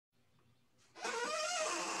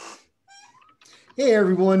Hey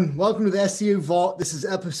everyone, welcome to the SEO Vault. This is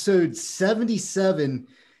episode 77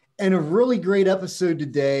 and a really great episode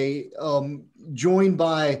today, joined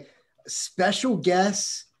by special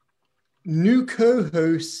guests, new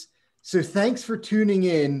co-hosts. So thanks for tuning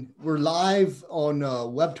in. We're live on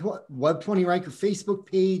Web20 Ranker Facebook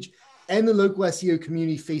page and the local SEO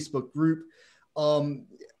community Facebook group.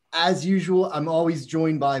 As usual, I'm always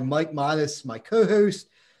joined by Mike Milas, my co-host.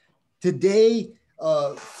 Today,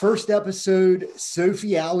 first episode,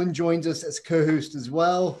 Sophie Allen joins us as co-host as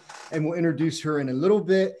well, and we'll introduce her in a little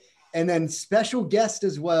bit. And then special guest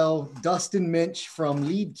as well, Dustin Minch from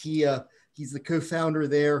Lead Kia. He's the co-founder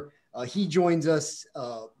there. He joins us.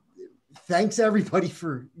 Thanks everybody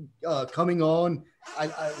for coming on.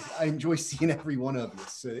 I enjoy seeing every one of you,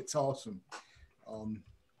 so it's awesome. All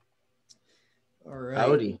right.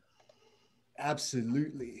 Howdy.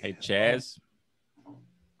 Absolutely. Hey, Chaz.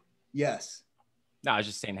 Yes. No, I was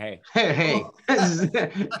just saying, hey. Hey.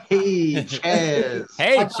 Hey, Chaz.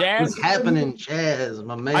 Hey, Chaz. What's happening, Chaz,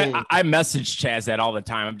 my man? I message Chaz that all the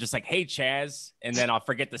time. I'm just like, hey, Chaz. And then I'll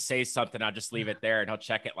forget to say something. I'll just leave it there and he'll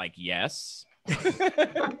check it like, yes.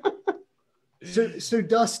 So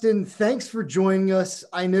Dustin, thanks for joining us.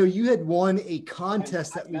 I know you had won a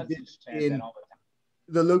contest that we did in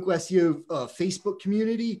the local SEO Facebook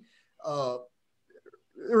community, or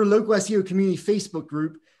local SEO community Facebook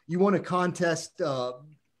group. You won a contest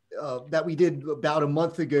that we did about a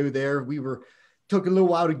month ago there. Took a little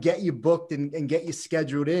while to get you booked and get you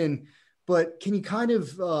scheduled in. But can you kind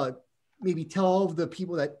of maybe tell all of the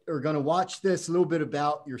people that are going to watch this a little bit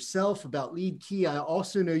about yourself, about Lead Key? I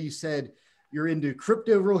also know you said you're into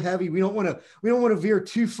crypto real heavy. We don't want to veer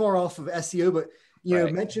too far off of SEO, but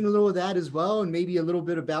mention a little of that as well, and maybe a little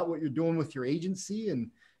bit about what you're doing with your agency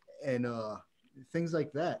and things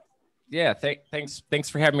like that. Yeah, thanks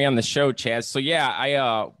for having me on the show, Chaz. So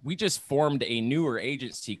yeah, we just formed a newer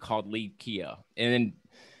agency called Lead Kia. And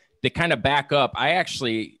to kind of back up, I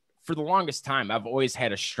actually, for the longest time, I've always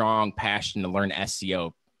had a strong passion to learn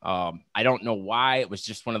SEO. I don't know why. It was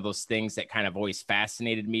just one of those things that kind of always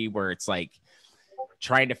fascinated me, where it's like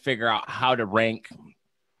trying to figure out how to rank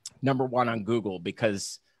 #1 on Google,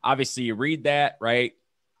 because obviously you read that, right?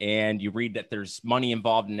 And you read that there's money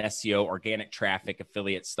involved in SEO, organic traffic,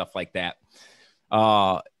 affiliates, stuff like that.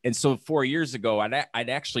 And so 4 years ago, I'd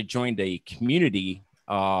actually joined a community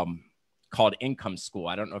called Income School.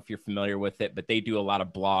 I don't know if you're familiar with it, but they do a lot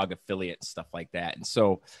of blog affiliate stuff like that. And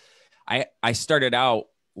so I started out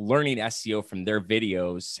learning SEO from their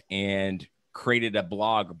videos and created a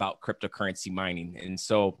blog about cryptocurrency mining. And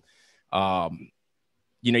so,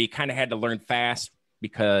 you kind of had to learn fast,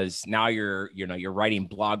 because now you're writing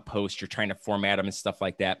blog posts, you're trying to format them and stuff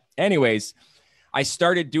like that. Anyways, I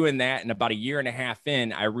started doing that, and about a year and a half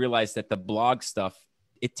in, I realized that the blog stuff,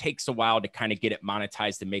 it takes a while to kind of get it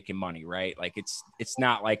monetized and making money, right? Like it's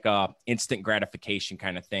not like a instant gratification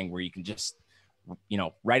kind of thing where you can just,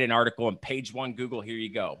 write an article and page 1 Google, here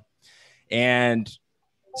you go. And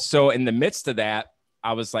so in the midst of that,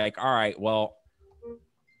 I was like, all right, well,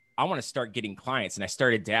 I want to start getting clients. And I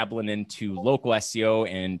started dabbling into local SEO.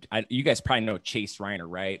 And you guys probably know Chase Reiner,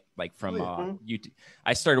 right? Like from YouTube.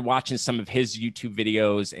 I started watching some of his YouTube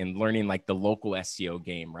videos and learning like the local SEO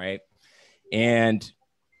game, right? And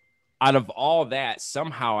out of all that,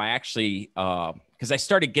 somehow I actually, because I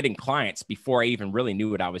started getting clients before I even really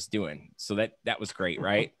knew what I was doing. So that was great,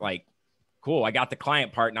 right? Like, cool, I got the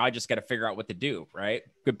client part. Now I just got to figure out what to do, right?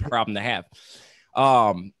 Good problem to have.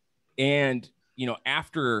 And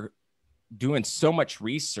after doing so much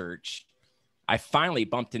research, I finally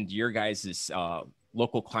bumped into your guys'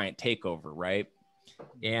 local client takeover, right?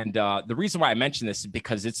 And the reason why I mention this is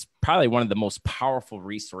because it's probably one of the most powerful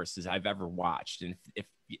resources I've ever watched. And if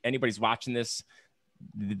anybody's watching this,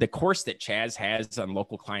 the course that Chaz has on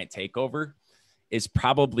local client takeover is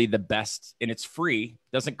probably the best, and it's free,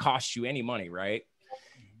 doesn't cost you any money, right?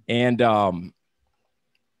 And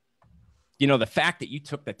the fact that you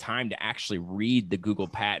took the time to actually read the Google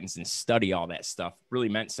patents and study all that stuff really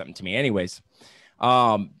meant something to me. Anyways,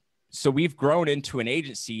 so we've grown into an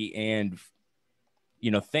agency, and,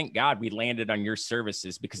 thank God we landed on your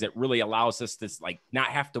services, because it really allows us to not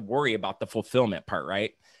have to worry about the fulfillment part,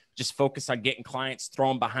 right? Just focus on getting clients, throw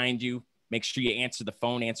them behind you, make sure you answer the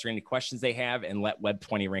phone, answer any questions they have, and let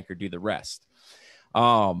Web20 Ranker do the rest.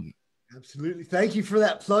 Absolutely. Thank you for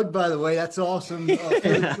that plug, by the way. That's awesome. For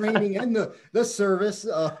the training and the service.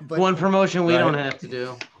 But one promotion we don't have to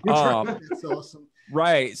do. That's awesome.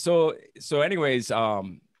 Right. So anyways,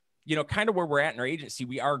 kind of where we're at in our agency,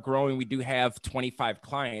 we are growing. We do have 25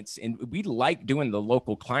 clients, and we like doing the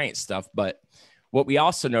local client stuff, but what we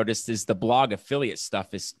also noticed is the blog affiliate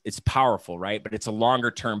stuff it's powerful, right? But it's a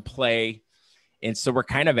longer term play. And so we're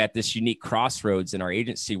kind of at this unique crossroads in our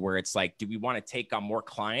agency where it's like, do we want to take on more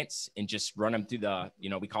clients and just run them through the,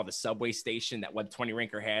 we call the subway station that Web20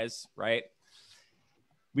 Ranker has, right?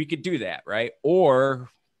 We could do that, right? Or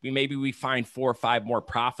maybe we find 4 or 5 more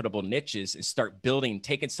profitable niches and start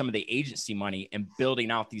taking some of the agency money and building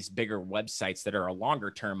out these bigger websites that are a longer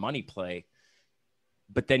term money play.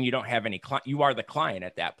 But then you don't have any client. You are the client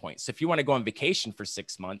at that point. So if you want to go on vacation for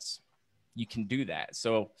 6 months, you can do that.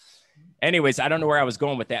 So anyways, I don't know where I was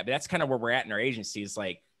going with that, but that's kind of where we're at in our agency is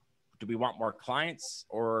like, do we want more clients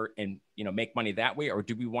and make money that way? Or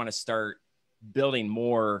do we want to start building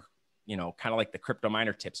more, kind of like the Crypto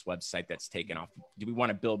Miner Tips website that's taken off? Do we want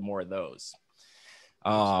to build more of those?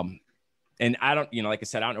 And I don't, like I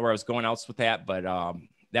said, I don't know where I was going else with that, but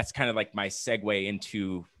that's kind of like my segue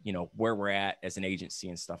into, where we're at as an agency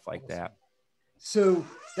and stuff like that. So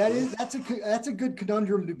that's a good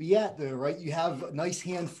conundrum to be at though, right? You have a nice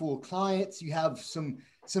handful of clients, you have some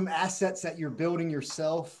assets that you're building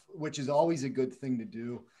yourself, which is always a good thing to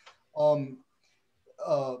do.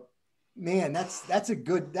 Man, that's a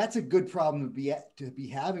good problem to be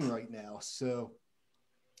having right now. So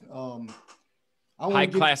high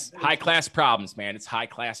class problems, man. It's high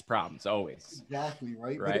class problems always. Exactly,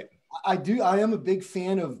 right? Right. I am a big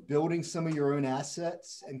fan of building some of your own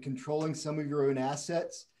assets and controlling some of your own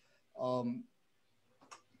assets. But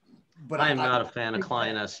I'm not a fan of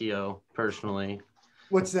client SEO personally.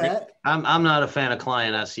 What's that? I'm not a fan of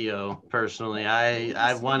client SEO personally.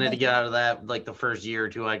 I wanted to get out of that like the first year or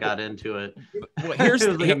two I got into it. Well, here's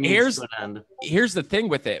the thing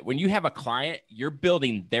with it. When you have a client, you're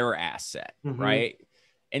building their asset, right?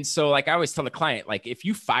 And so like I always tell the client, like if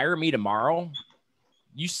you fire me tomorrow,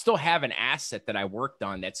 you still have an asset that I worked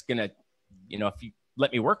on that's going to, if you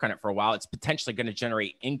let me work on it for a while, it's potentially going to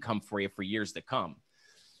generate income for you for years to come.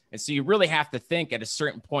 And so you really have to think at a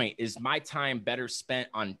certain point, is my time better spent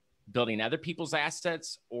on building other people's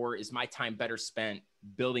assets, or is my time better spent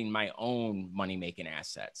building my own money-making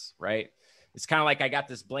assets, right? It's kind of like I got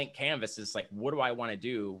this blank canvas. It's like, what do I want to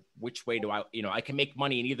do? Which way do I can make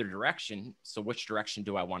money in either direction. So which direction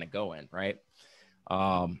do I want to go in, right?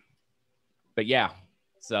 But yeah,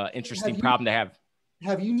 it's an interesting problem to have.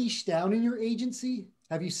 Have you niched down in your agency?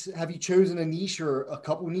 Have you chosen a niche or a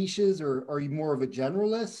couple niches, or are you more of a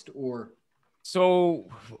generalist? Or so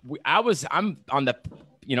I'm on the,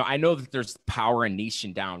 I know that there's power in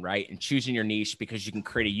niching down, right? And choosing your niche because you can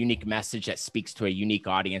create a unique message that speaks to a unique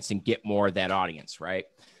audience and get more of that audience, right?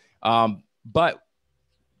 But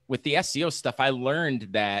with the SEO stuff, I learned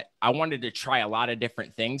that I wanted to try a lot of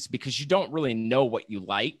different things because you don't really know what you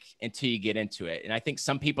like until you get into it. And I think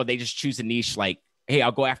some people, they just choose a niche like, hey,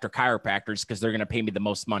 I'll go after chiropractors because they're going to pay me the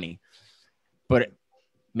most money. But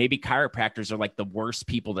maybe chiropractors are like the worst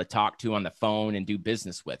people to talk to on the phone and do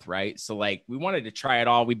business with, right? So like we wanted to try it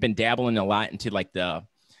all. We've been dabbling a lot into like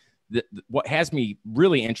what has me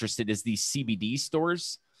really interested is these CBD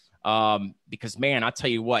stores. Because man, I'll tell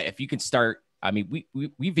you what, if you can start, I mean,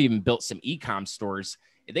 we've even built some e-com stores.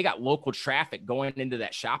 They got local traffic going into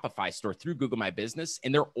that Shopify store through Google My Business,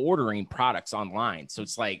 and they're ordering products online. So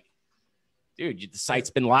it's like, dude, the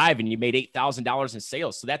site's been live and you made $8,000 in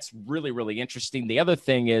sales. So that's really, really interesting. The other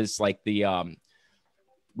thing is like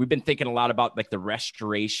we've been thinking a lot about like the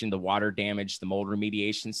restoration, the water damage, the mold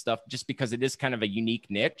remediation stuff, just because it is kind of a unique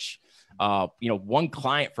niche. One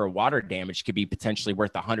client for water damage could be potentially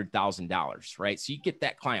worth $100,000, right? So you get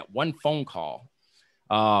that client, one phone call.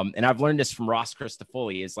 And I've learned this from Ross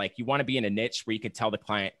Christofoli is like, you want to be in a niche where you can tell the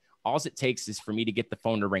client, all it takes is for me to get the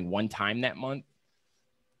phone to ring one time that month,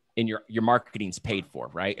 and your marketing's paid for,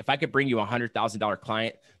 right? If I could bring you a $100,000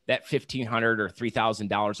 client, that $1,500 or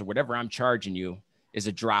 $3,000 or whatever I'm charging you is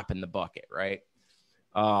a drop in the bucket, right?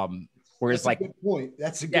 Whereas that's a good point.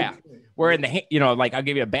 That's a good point. Where in the, like I'll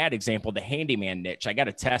give you a bad example, the handyman niche. I got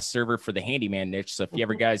a test server for the handyman niche. So if you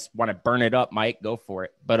ever guys want to burn it up, Mike, go for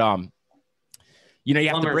it. But you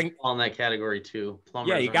have to bring on that category too.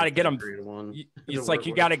 Plumbers, you got to get them. It's like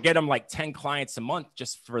you got to get them like 10 clients a month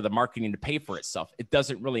just for the marketing to pay for itself. It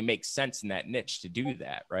doesn't really make sense in that niche to do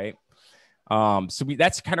that, right? So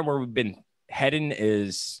that's kind of where we've been heading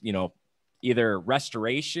is, either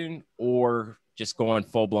restoration or just going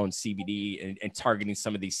full blown CBD and targeting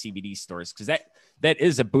some of these CBD stores. Cause that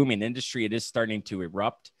is a booming industry. It is starting to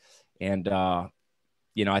erupt. And, I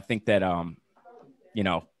think that,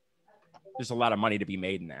 there's a lot of money to be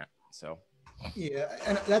made in that. So, yeah.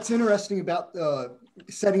 And that's interesting about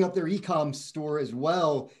setting up their e-com store as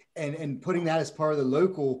well. And putting that as part of the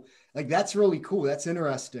local, like, that's really cool. That's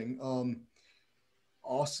interesting.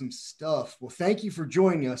 Awesome stuff. Well, thank you for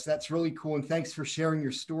joining us. That's really cool. And thanks for sharing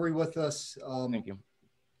your story with us. Thank you.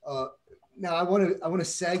 Now I want to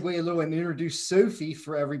segue a little and introduce Sophie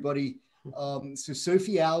for everybody. So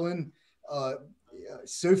Sophie Allen,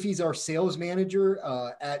 Sophie's our sales manager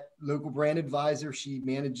at Local Brand Advisor. She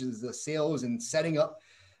manages the sales and setting up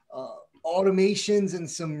automations and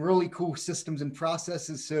some really cool systems and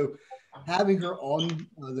processes. So having her on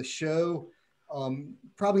the show,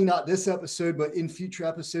 probably not this episode, but in future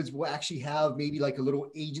episodes, we'll actually have maybe like a little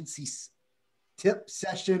agency tip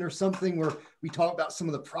session or something where we talk about some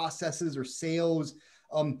of the processes or sales.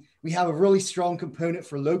 We have a really strong component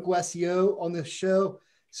for local SEO on this show.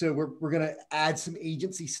 So we're going to add some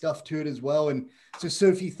agency stuff to it as well. And so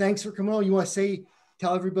Sophie, thanks for coming on. You want to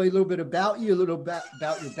tell everybody a little bit about you, a little bit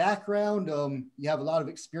about your background. You have a lot of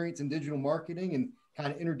experience in digital marketing, and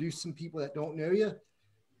kind of introduce some people that don't know you.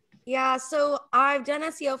 Yeah, so I've done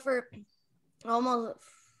SEO for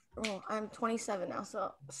I'm 27 now,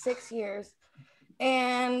 so 6 years.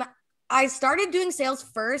 And I started doing sales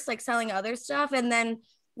first, like selling other stuff. And then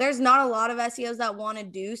there's not a lot of SEOs that want to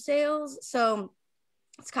do sales. So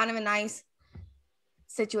it's kind of a nice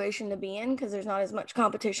situation to be in because there's not as much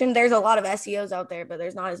competition. There's a lot of SEOs out there, but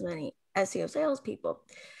there's not as many SEO salespeople.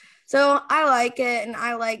 So I like it. And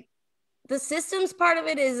I like the systems part of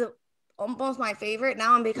it is almost my favorite.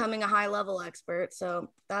 Now I'm becoming a high level expert.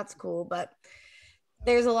 So that's cool. But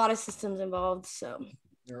there's a lot of systems involved. So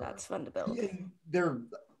that's fun to build. They're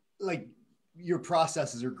like, your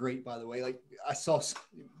processes are great, by the way. Like I saw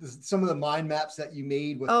some of the mind maps that you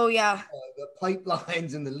made with the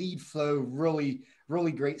pipelines and the lead flow, really,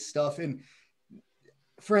 really great stuff. And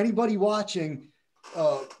for anybody watching,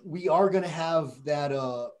 we are going to have that,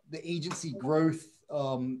 the agency growth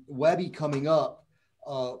Webby coming up,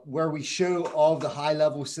 where we show all of the high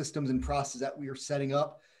level systems and processes that we are setting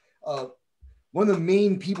up. One of the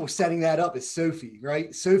main people setting that up is Sophie,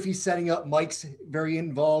 right? Sophie's setting up. Mike's very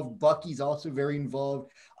involved. Bucky's also very involved.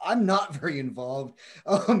 I'm not very involved.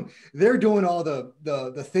 They're doing all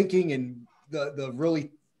the thinking and the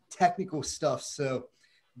really technical stuff. So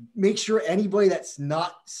make sure anybody that's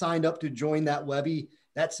not signed up to join that Webby,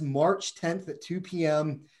 that's March 10th at 2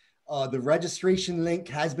 p.m. The registration link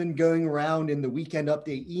has been going around in the weekend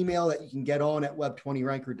update email that you can get on at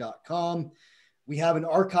web20ranker.com. We have an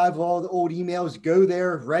archive of all the old emails. Go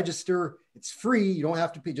there, register. It's free. You don't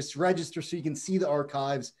have to pay. Just register so you can see the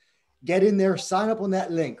archives. Get in there, sign up on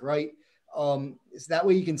that link, right? So that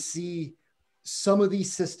way you can see some of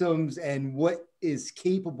these systems and what is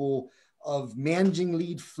capable of managing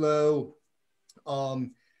lead flow,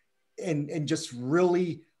 and just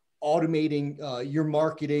really automating your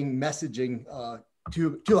marketing messaging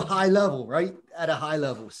to a high level, right? At a high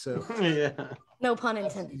level. So yeah. No pun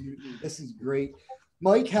intended. Absolutely. This is great.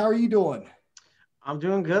 Mike, how are you doing? I'm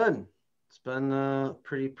doing good. It's been a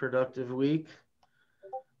pretty productive week.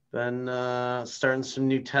 Been starting some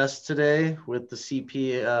new tests today with the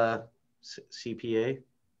CTR, CPA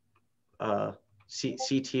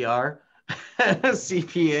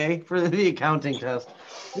for the accounting test.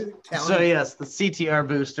 So yes, the CTR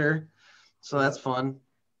booster. So that's fun.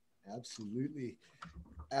 Absolutely.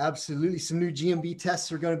 Absolutely. Some new GMB tests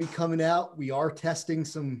are going to be coming out. We are testing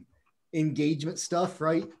some engagement stuff,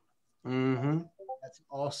 right? Mm-hmm. That's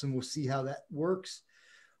awesome. We'll see how that works.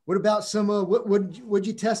 What about some, what'd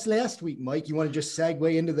you test last week, Mike? You want to just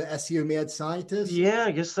segue into the SEO Mad Scientist? Yeah,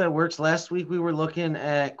 I guess that works. Last week we were looking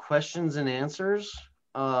at questions and answers,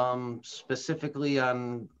 specifically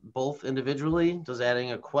on both individually. Does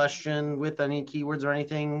adding a question with any keywords or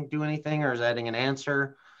anything do anything, or is adding an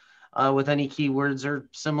answer with any keywords or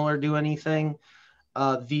similar do anything?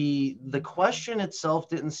 The question itself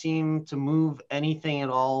didn't seem to move anything at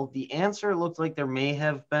all. The answer looked like there may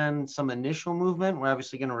have been some initial movement. We're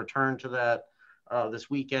obviously going to return to that this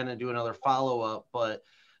weekend and do another follow-up, but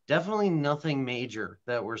definitely nothing major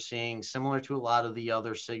that we're seeing, similar to a lot of the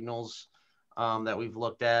other signals that we've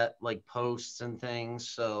looked at, like posts and things.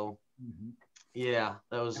 So yeah,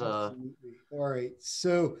 that was Absolutely. All right.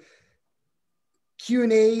 So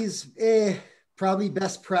Q&As, probably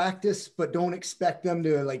best practice, but don't expect them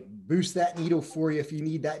to like boost that needle for you if you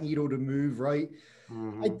need that needle to move, right?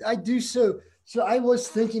 I do. So I was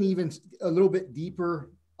thinking even a little bit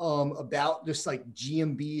deeper about just like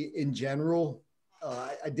GMB in general.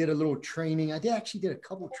 I did a little training. I actually did a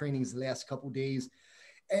couple of trainings the last couple of days,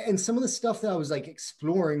 and some of the stuff that I was like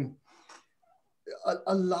exploring,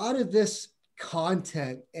 a lot of this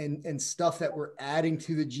content and stuff that we're adding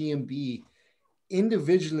to the GMB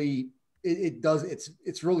individually,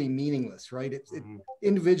 it's really meaningless, right?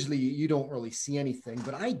 Individually, you don't really see anything,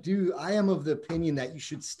 but I am of the opinion that you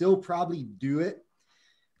should still probably do it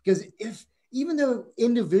Because even though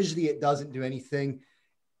individually it doesn't do anything,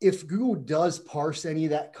 if Google does parse any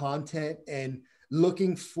of that content and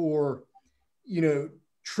looking for,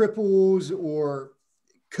 triples or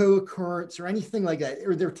co-occurrence or anything like that,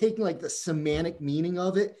 or they're taking like the semantic meaning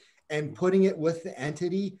of it and putting it with the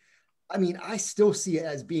entity, I mean, I still see it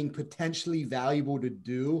as being potentially valuable to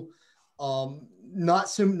do. Not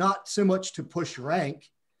so much to push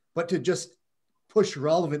rank, but to just push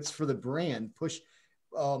relevance for the brand, push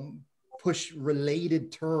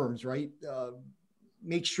related terms, right?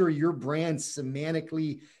 Make sure your brand's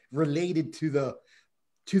semantically related to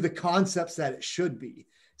the concepts that it should be.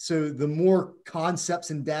 So the more concepts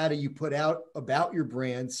and data you put out about your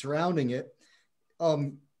brand surrounding it, not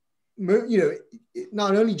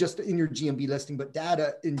only just in your GMB listing, but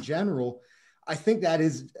data in general, I think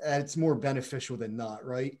it's more beneficial than not,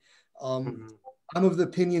 right? I'm of the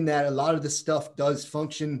opinion that a lot of this stuff does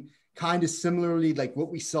function kind of similarly, like what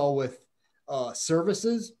we saw with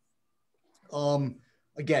services.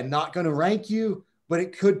 Again, not going to rank you, but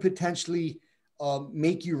it could potentially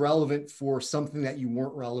make you relevant for something that you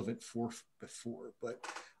weren't relevant for before. But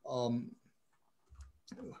I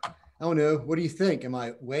don't know. What do you think? Am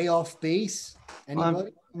I way off base?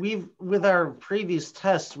 Anybody? With our previous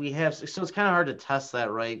tests, so it's kind of hard to test that,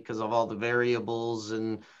 right? Because of all the variables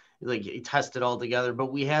and like you test it all together.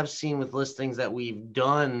 But we have seen with listings that we've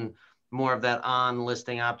done more of that on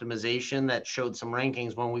listing optimization that showed some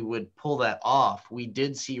rankings. When we would pull that off, we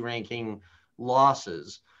did see ranking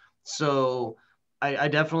losses. So I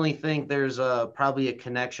definitely think there's probably a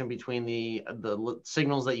connection between the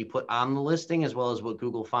signals that you put on the listing as well as what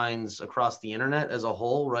Google finds across the internet as a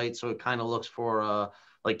whole, right? So it kind of looks for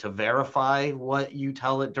like to verify what you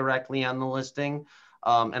tell it directly on the listing.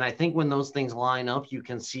 And I think when those things line up, you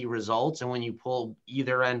can see results. And when you pull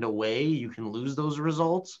either end away, you can lose those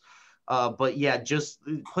results. But yeah, just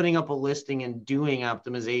putting up a listing and doing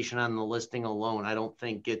optimization on the listing alone, I don't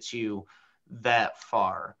think gets you that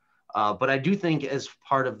far. But I do think as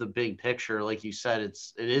part of the big picture, like you said, it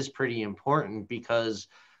is pretty important because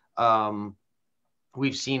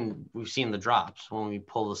we've seen the drops when we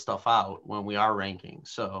pull the stuff out when we are ranking.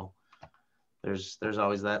 So there's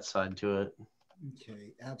always that side to it.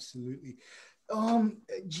 Okay, absolutely.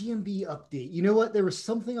 GMB update. You know what? There was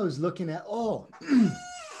something I was looking at.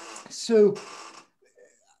 So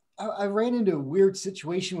I ran into a weird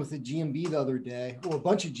situation with a GMB the other day, or a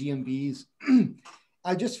bunch of GMBs.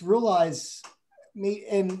 I just realized,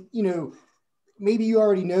 and maybe you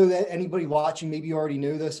already know that, anybody watching, maybe you already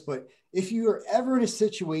know this, but if you are ever in a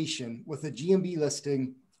situation with a GMB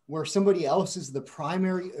listing where somebody else is the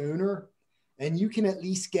primary owner and you can at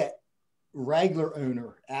least get regular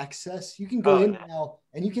owner access, you can go in now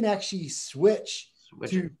and you can actually switch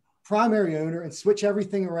to primary owner and switch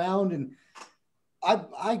everything around. And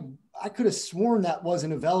I could have sworn that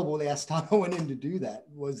wasn't available last time I went in to do that.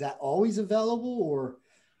 Was that always available? Or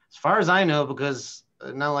as far as I know, because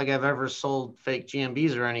not like I've ever sold fake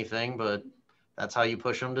GMBs or anything, but that's how you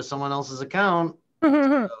push them to someone else's account.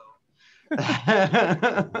 For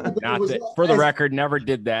the record, never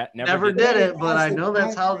did that. Never did it, but I know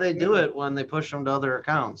that's how they do it when they push them to other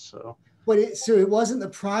accounts. So, but it wasn't the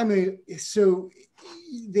primary. So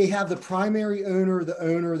they have the primary owner, the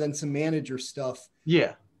owner, then some manager stuff.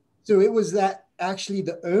 Yeah. So it was that actually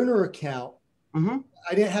the owner account. Mm-hmm.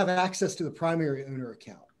 I didn't have access to the primary owner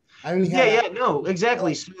account. I only had no,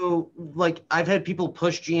 exactly. So like I've had people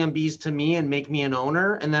push GMBs to me and make me an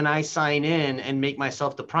owner, and then I sign in and make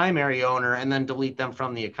myself the primary owner and then delete them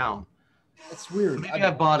from the account. That's weird. Maybe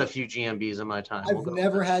I've bought a few GMBs in my time. I've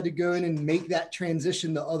never had to go in and make that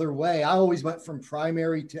transition the other way. I always went from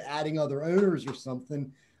primary to adding other owners or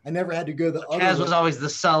something. I never had to go the other way. Chaz was always the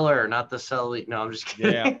seller, not the selling. No, I'm just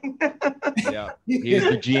kidding. Yeah. He's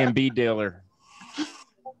the GMB dealer.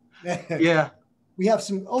 Yeah. We have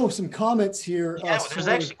some comments here. Yeah, there's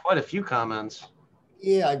actually quite a few comments.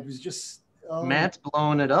 Yeah, I was just Matt's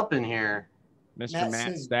blowing it up in here. Mr.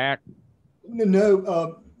 Matt Stack.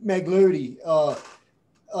 No, Maglody.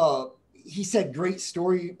 He said great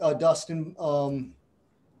story, Dustin.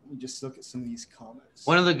 Let me just look at some of these comments.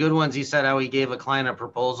 One of the good ones, he said how he gave a client a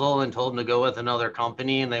proposal and told him to go with another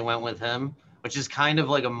company and they went with him, which is kind of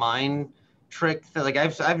like a mind trick. Like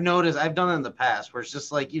I've noticed, I've done it in the past where it's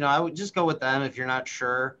just like, I would just go with them if you're not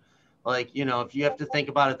sure. Like, if you have to think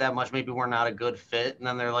about it that much, maybe we're not a good fit. And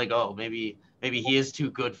then they're like, oh, maybe he is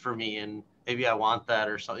too good for me and maybe I want that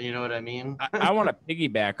or something. You know what I mean? I want to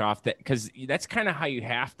piggyback off that because that's kind of how you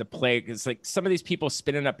have to play. Because like some of these people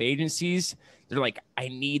spinning up agencies, they're like, I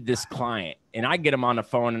need this client. And I get them on the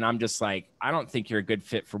phone and I'm just like, I don't think you're a good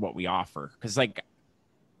fit for what we offer. Because like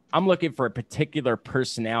I'm looking for a particular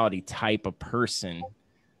personality type of person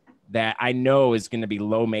that I know is going to be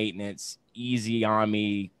low maintenance, easy on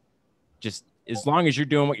me. Just as long as you're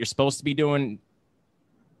doing what you're supposed to be doing,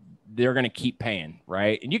 they're going to keep paying,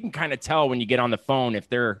 right? And you can kind of tell when you get on the phone if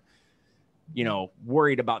they're, you know,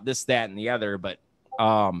 worried about this, that, and the other. But,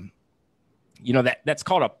 you know,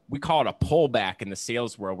 we call it a pullback in the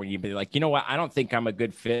sales world, when you be like, you know what, I don't think I'm a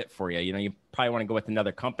good fit for you. You know, you probably want to go with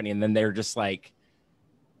another company. And then they're just like,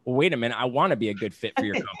 well, wait a minute, I want to be a good fit for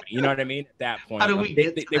your company. You know what I mean? At that point,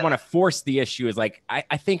 they want to force the issue. Is like,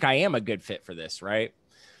 I think I am a good fit for this, right?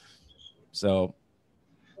 So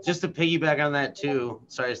just to piggyback on that too,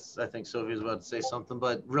 sorry, I think Sophie was about to say something,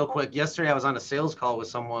 but real quick, yesterday I was on a sales call with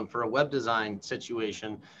someone for a web design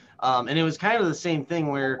situation. And it was kind of the same thing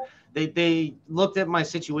where they looked at my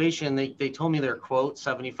situation. They told me their quote,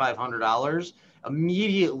 $7,500,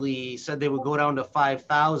 immediately said they would go down to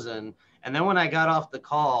 5,000. And then when I got off the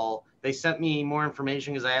call, they sent me more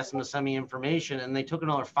information because I asked them to send me information, and they took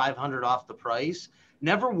another 500 off the price.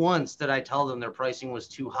 Never once did I tell them their pricing was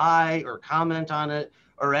too high or comment on it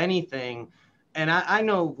or anything. And I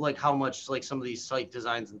know like how much like some of these site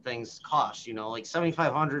designs and things cost, you know, like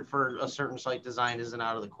 7,500 for a certain site design isn't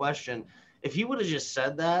out of the question. If he would have just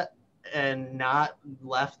said that and not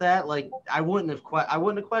left that, like I wouldn't have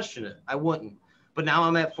questioned it. I wouldn't. But now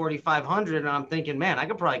I'm at 4,500 and I'm thinking, man, I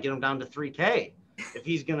could probably get him down to 3K if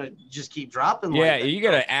he's going to just keep dropping. Yeah, like that. You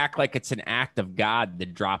got to act like it's an act of God to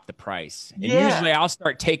drop the price. And usually I'll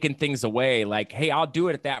start taking things away like, hey, I'll do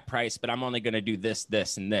it at that price, but I'm only going to do this,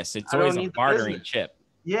 this, and this. It's always a bartering chip.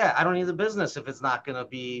 Yeah, I don't need the business if it's not going to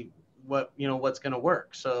be what's going to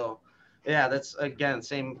work. So, yeah, that's, again,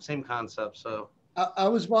 same concept. So I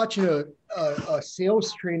was watching a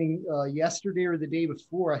sales training yesterday or the day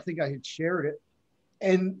before. I think I had shared it.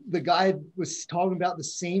 And the guy was talking about the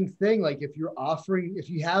same thing. Like if you're offering, if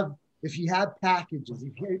you have packages,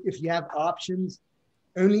 if you have options,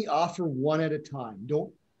 only offer one at a time.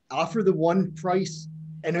 Don't offer the one price.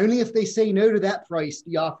 And only if they say no to that price, do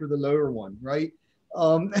you offer the lower one, right?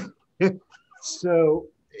 So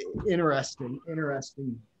interesting.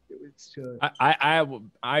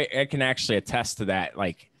 I can actually attest to that.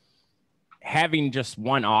 Like having just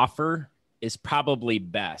one offer is probably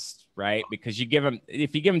best, right? Because if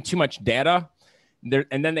you give them too much data,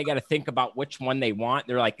 and then they got to think about which one they want.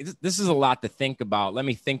 They're like, this is a lot to think about. Let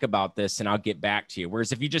me think about this and I'll get back to you.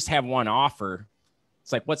 Whereas if you just have one offer,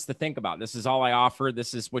 it's like, what's to think about? This is all I offer.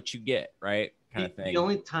 This is what you get, right? Kind of thing. The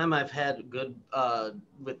only time I've had good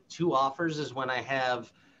with two offers is when I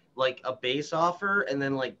have like a base offer and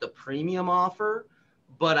then like the premium offer,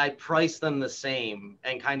 but I price them the same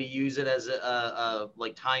and kind of use it as a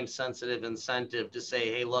like time sensitive incentive to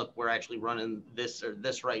say, hey, look, we're actually running this or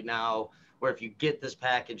this right now, where if you get this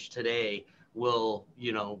package today, we'll,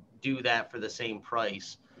 do that for the same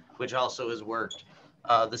price, which also has worked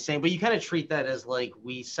the same. But you kind of treat that as like,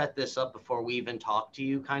 we set this up before we even talk to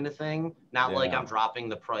you kind of thing. Not like I'm dropping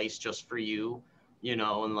the price just for you,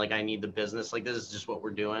 and like I need the business. Like this is just what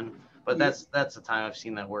we're doing. But that's the time I've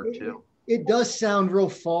seen that work too. It does sound real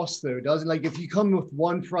false though, doesn't it? Like if you come with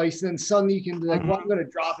one price, then suddenly you can be like, well, I'm going to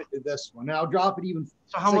drop it to this one. And I'll drop it even.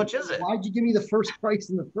 So how much is it? Why'd you give me the first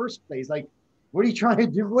price in the first place? Like, what are you trying to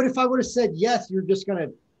do? What if I would have said yes? You're just going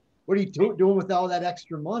to, what are you doing with all that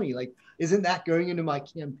extra money? Like, isn't that going into my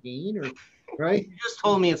campaign or, right? You just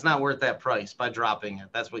told me it's not worth that price by dropping it.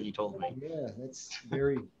 That's what you told me. Yeah, that's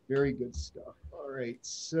very, very good stuff. All right.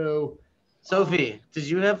 So, Sophie, did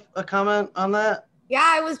you have a comment on that? Yeah,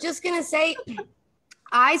 I was just going to say,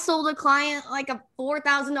 I sold a client like a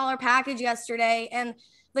 $4,000 package yesterday, and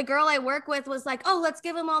the girl I work with was like, oh, let's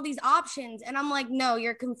give them all these options. And I'm like, no,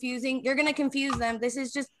 you're confusing. You're going to confuse them. This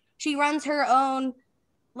is just, she runs her own,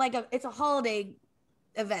 it's a holiday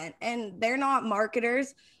event, and they're not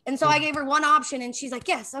marketers. And so I gave her one option, and she's like,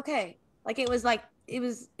 yes, okay. It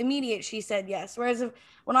was immediate. She said yes. Whereas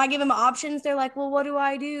when I give them options, they're like, well, what do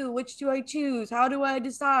I do? Which do I choose? How do I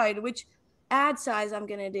decide which ad size I'm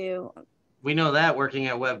going to do? We know that working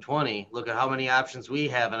at Web 20. Look at how many options we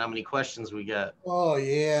have and how many questions we get. Oh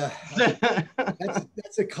yeah.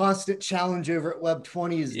 that's a constant challenge over at Web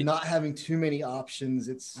 20 is not having too many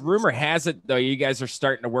options. Rumor has it though, you guys are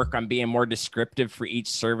starting to work on being more descriptive for each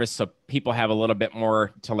service, so people have a little bit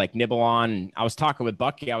more to like nibble on. And I was talking with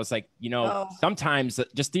Bucky. I was like, sometimes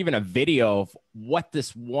just even a video of what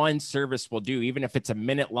this one service will do, even if it's a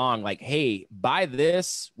minute long, like, hey, buy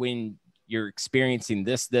this when you're experiencing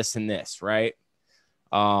this, this, and this, right?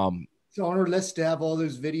 It's on our list to have all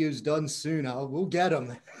those videos done soon. We'll get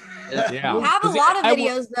them. Yeah. I have a lot of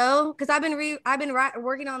videos though, because I've been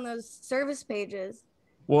working on those service pages.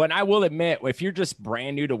 Well, and I will admit, if you're just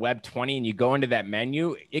brand new to Web 20 and you go into that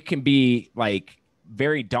menu, it can be like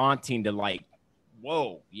very daunting to like,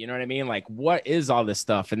 whoa, you know what I mean? Like, what is all this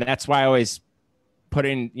stuff? And that's why I always put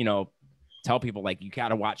in, tell people like, you got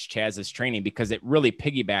to watch Chaz's training because it really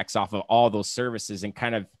piggybacks off of all those services and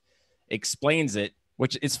kind of explains it,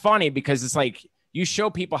 which is funny because it's like you show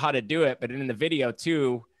people how to do it, but in the video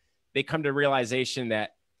too, they come to realization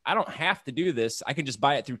that I don't have to do this. I can just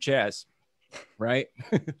buy it through Chaz. Right?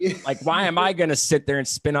 Like, why am I going to sit there and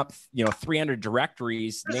spin up, 300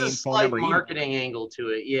 directories, There's name, a phone slight number, marketing angle to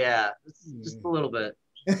it. Yeah. Just a little bit.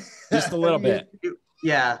 just a little bit.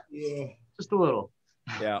 Yeah. Yeah. Just a little.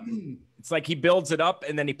 Yeah. It's like he builds it up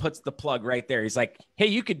and then he puts the plug right there. He's like, hey,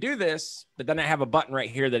 you could do this, but then I have a button right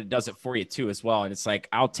here that it does it for you too as well. And it's like,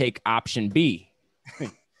 I'll take option B,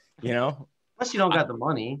 Unless you don't got the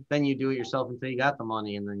money, then you do it yourself until you got the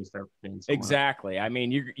money, and then you start paying someone. Exactly. I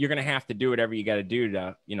mean, you're going to have to do whatever you got to do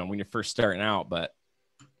to, when you're first starting out, but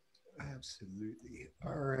absolutely.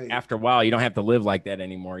 All right. After a while, you don't have to live like that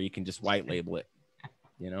anymore. You can just white label it,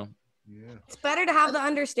 Yeah. It's better to have the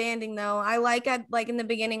understanding though. I like in the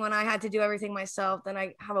beginning when I had to do everything myself, then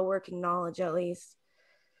I have a working knowledge at least.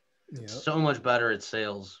 Yeah. So much better at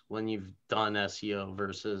sales when you've done SEO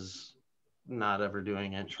versus not ever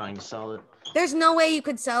doing it, trying to sell it. There's no way you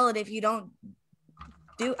could sell it if you don't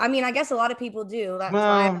do. I mean, I guess a lot of people do. That's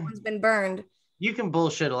why everyone's been burned. You can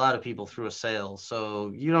bullshit a lot of people through a sale,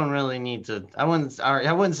 so you don't really need to. I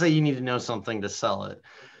wouldn't say you need to know something to sell it.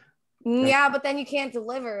 Yeah, but then you can't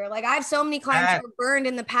deliver. Like I have so many clients who were burned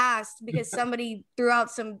in the past because somebody threw out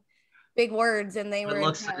some big words and they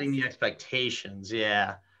were setting the expectations.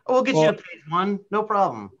 Yeah. Oh, we'll get you to page 1. No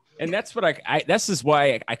problem. And that's what this is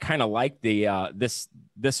why I kind of like the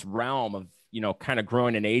this realm of kind of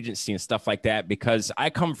growing an agency and stuff like that, because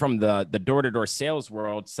I come from the door-to-door sales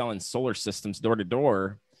world, selling solar systems door to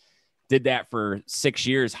door. Did that for 6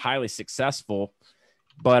 years, highly successful.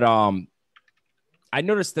 But I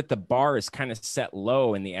noticed that the bar is kind of set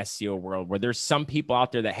low in the SEO world, where there's some people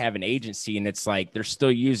out there that have an agency and it's like they're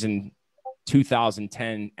still using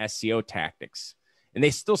 2010 SEO tactics and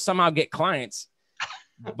they still somehow get clients,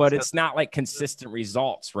 but it's not like consistent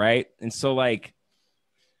results. Right. And so like,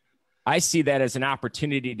 I see that as an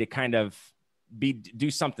opportunity to kind of do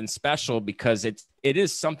something special, because it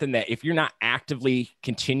is something that if you're not actively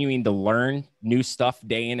continuing to learn new stuff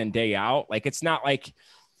day in and day out, like it's not like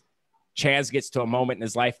Chaz gets to a moment in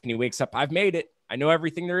his life and he wakes up, I've made it. I know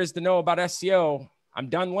everything there is to know about SEO. I'm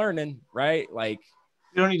done learning, right? Like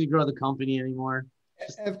you don't need to grow the company anymore.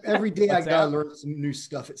 Every day I gotta learn some new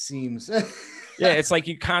stuff, it seems. Yeah, it's like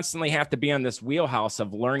you constantly have to be on this wheelhouse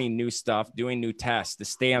of learning new stuff, doing new tests to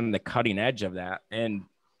stay on the cutting edge of that. And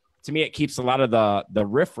to me, it keeps a lot of the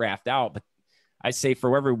riffraff out. But I say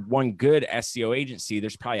for every one good SEO agency,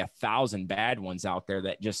 there's probably 1,000 bad ones out there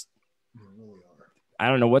that just, I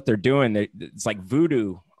don't know what they're doing. It's like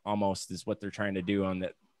voodoo almost is what they're trying to do on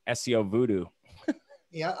the SEO voodoo.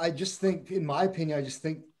 Yeah, I just think, in my opinion,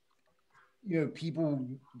 people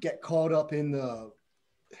get caught up in the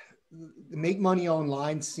make money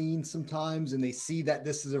online scene sometimes, and they see that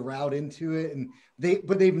this is a route into it, and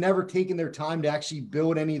they've never taken their time to actually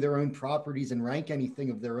build any of their own properties and rank anything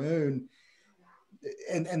of their own.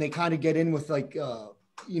 And they kind of get in with like,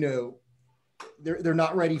 they're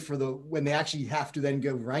not ready for when they actually have to then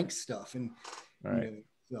go rank stuff. And, right.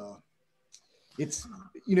 It's,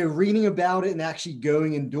 reading about it and actually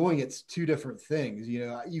going and doing it's two different things.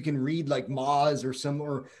 You can read like Moz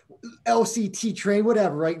or LCT train,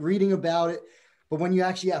 whatever, right? Reading about it. But when you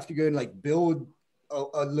actually have to go and like build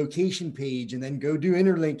a location page and then go do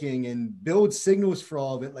interlinking and build signals for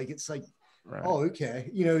all of it, like, it's like, right. Oh, okay.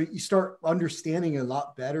 You start understanding a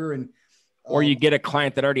lot better. And, or you get a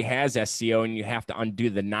client that already has SEO and you have to undo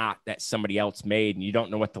the knot that somebody else made and you don't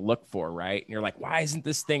know what to look for, right? And you're like, why isn't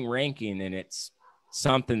this thing ranking? And it's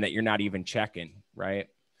something that you're not even checking, right?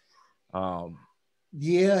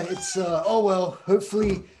 Yeah, it's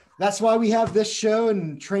hopefully that's why we have this show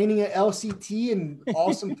and training at LCT and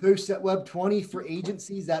awesome posts at Web 20 for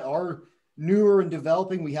agencies that are newer and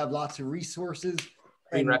developing. We have lots of resources,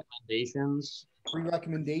 free recommendations.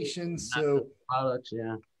 So products,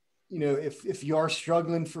 yeah. If you are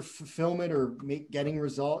struggling for fulfillment or getting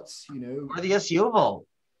results, or the SEO Vault,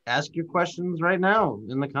 ask your questions right now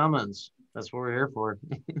in the comments. That's what we're here for.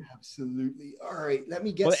 Absolutely. All right, let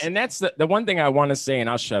me get. Well, and that's the one thing I want to say, and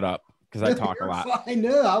I'll shut up because I talk a lot. I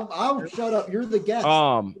know. I'll shut up. You're the guest. It's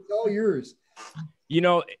all yours.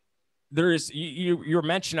 There's you were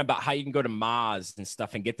mentioning about how you can go to Moz and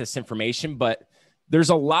stuff and get this information, but there's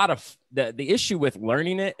a lot of the issue with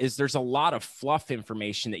learning it is there's a lot of fluff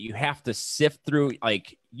information that you have to sift through.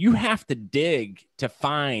 Like you have to dig to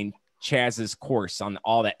find Chaz's course on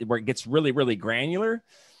all that, where it gets really, really granular.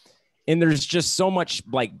 And there's just so much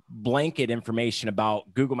like blanket information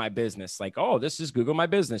about Google My Business. Like, oh, this is Google My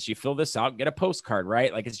Business. You fill this out, get a postcard,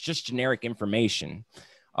 right? Like it's just generic information.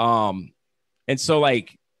 And so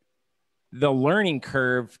like the learning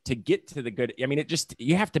curve to get to the good, I mean,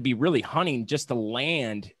 you have to be really hunting just to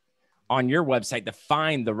land on your website to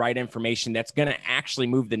find the right information that's going to actually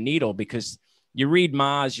move the needle, because you read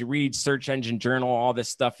Moz, you read Search Engine Journal, all this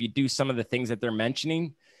stuff, you do some of the things that they're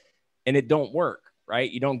mentioning and it don't work, right?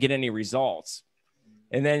 You don't get any results.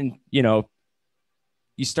 And then, you know,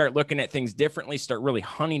 you start looking at things differently, start really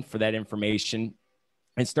hunting for that information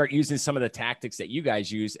and start using some of the tactics that you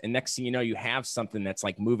guys use. And next thing you know, you have something that's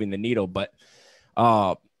like moving the needle. But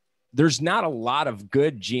there's not a lot of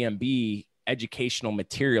good GMB educational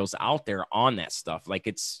materials out there on that stuff. Like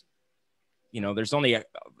it's, you know, there's only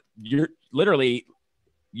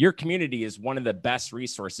your community is one of the best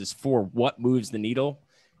resources for what moves the needle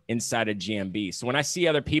inside of GMB. So when I see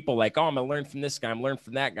other people like, oh, I'm gonna learn from this guy, I'm learning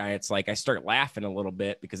from that guy, it's like I start laughing a little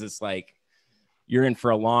bit, because it's like you're in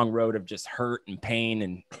for a long road of just hurt and pain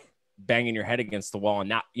and banging your head against the wall and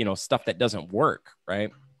not, you know, stuff that doesn't work,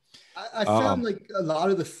 right? I found like a lot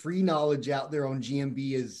of the free knowledge out there on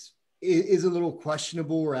GMB is a little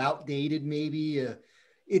questionable or outdated, maybe.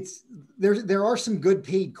 There are some good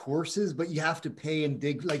paid courses, but you have to pay and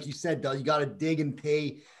dig, like you said, Doug, you got to dig and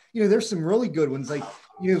pay. You know, there's some really good ones, like,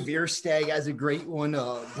 you know, Veerstag has a great one,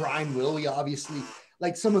 Brian Willey, obviously,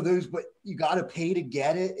 like some of those, but you got to pay to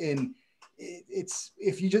get it. And it's,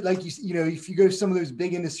 if you just, like, you know, if you go to some of those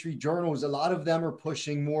big industry journals, a lot of them are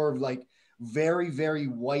pushing more of like very, very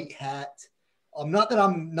white hat. Not that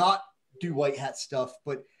I'm not do white hat stuff,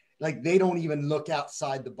 but like they don't even look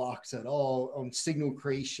outside the box at all on signal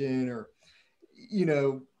creation or, you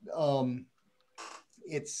know,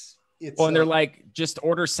 it's well, and they're like, just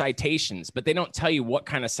order citations, but they don't tell you what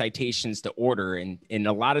kind of citations to order. And in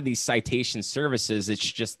a lot of these citation services, it's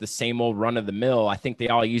just the same old run of the mill. I think they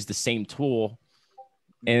all use the same tool.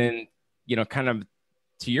 And, you know, kind of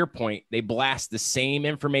to your point, they blast the same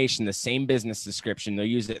information, the same business description. They'll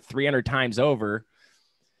use it 300 times over.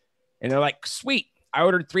 And they're like, sweet, I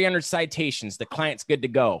ordered 300 citations. The client's good to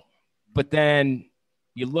go. But then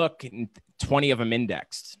you look and 20 of them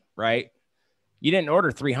indexed, right? You didn't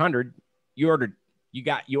order 300. You ordered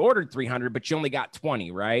 300, but you only got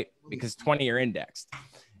 20, right? Because 20 are indexed.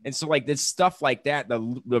 And so like this stuff like that, the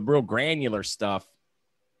real granular stuff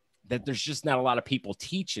that there's just not a lot of people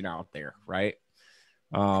teaching out there, right?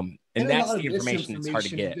 And that's the information that's hard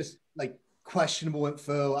to get. Just like questionable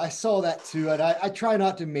info. I saw that too. And I try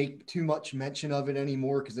not to make too much mention of it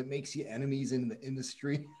anymore because it makes you enemies in the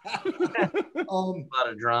industry. A lot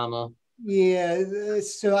of drama. Yeah,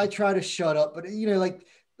 so I try to shut up, but you know, like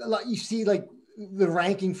a lot, you see like the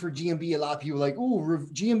ranking for GMB, a lot of people are like, oh,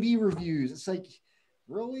 GMB reviews. It's like,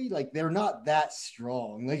 really? Like they're not that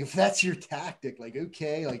strong. Like if that's your tactic, like,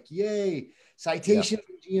 okay, like, yay, citation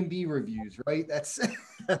GMB reviews, right? That's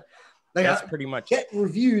like, that's pretty much get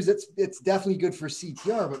reviews. It's definitely good for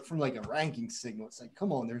CTR, but from like a ranking signal, it's like,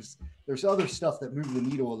 come on, there's other stuff that move the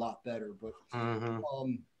needle a lot better. But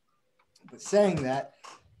but saying that,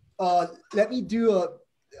 let me do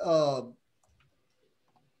a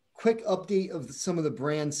quick update of some of the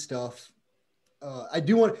brand stuff. I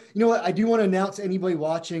do want to announce to anybody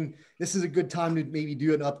watching, this is a good time to maybe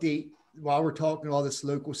do an update while we're talking all this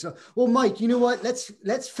local stuff. Well, Mike, you know what?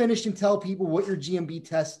 Let's finish and tell people what your GMB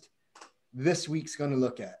test this week's going to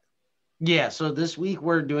look at. Yeah, so this week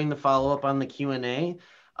we're doing the follow-up on the Q&A.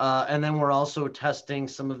 And then we're also testing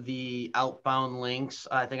some of the outbound links.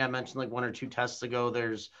 I think I mentioned like 1 or 2 tests ago.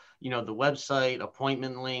 There's, you know, the website,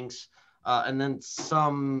 appointment links, and then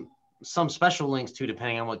some special links too,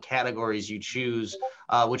 depending on what categories you choose,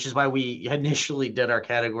 which is why we initially did our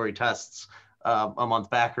category tests a month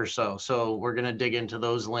back or so. So we're going to dig into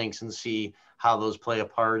those links and see how those play a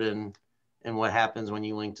part in what happens when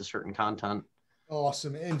you link to certain content.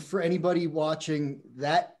 Awesome. And for anybody watching,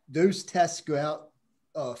 those tests go out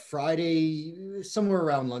Friday, somewhere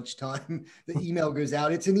around lunchtime. The email goes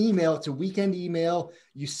out. It's an email. It's a weekend email.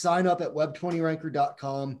 You sign up at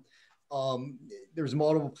web20ranker.com. There's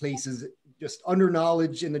multiple places. Just under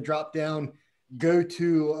knowledge in the drop down, go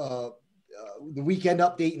to the weekend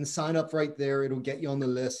update and sign up right there. It'll get you on the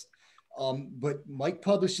list. But Mike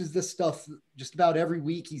publishes this stuff just about every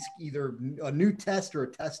week. He's either a new test or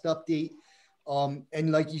a test update.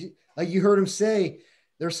 And like you heard him say,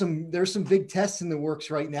 there's some big tests in the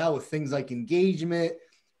works right now with things like engagement,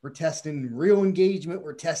 we're testing real engagement,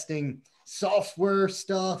 we're testing software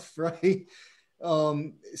stuff, right?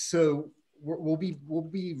 So we'll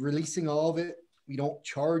be releasing all of it. We don't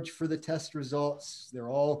charge for the test results. They're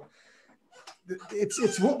all,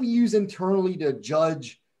 it's what we use internally to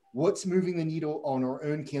judge what's moving the needle on our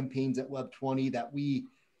own campaigns at Web20, that we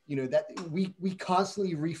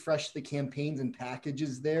constantly refresh the campaigns and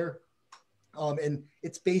packages there. And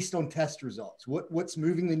it's based on test results. What's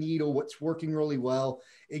moving the needle, what's working really well.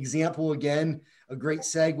 Example, again, a great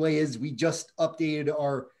segue is we just updated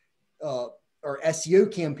our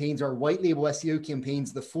SEO campaigns, our white label SEO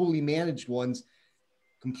campaigns, the fully managed ones,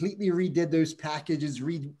 completely redid those packages,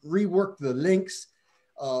 reworked the links.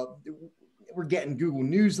 We're getting Google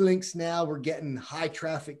News links now. We're getting high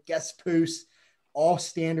traffic guest posts, all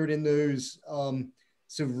standard in those.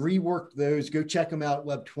 So reworked those. Go check them out at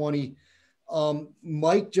Web20.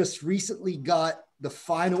 Mike just recently got the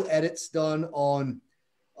final edits done on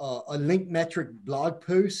a link metric blog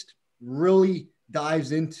post. Really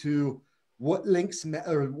dives into what link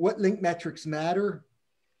metrics matter,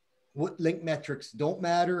 what link metrics don't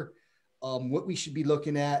matter, what we should be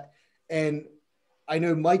looking at. And I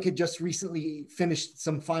know Mike had just recently finished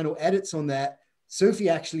some final edits on that. Sophie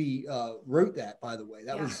actually wrote that, by the way.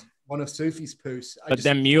 That was one of Sophie's posts. But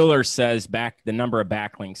then Muller says the number of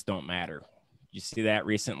backlinks don't matter. You see that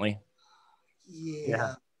recently?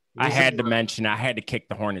 Yeah. I had to kick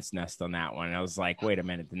the hornet's nest on that one. I was like, wait a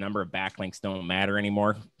minute, the number of backlinks don't matter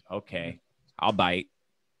anymore. Okay, I'll bite.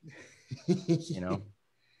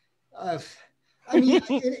 I mean,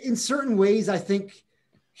 in certain ways, I think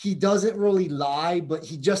he doesn't really lie, but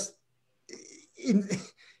he doesn't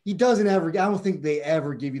ever, I don't think they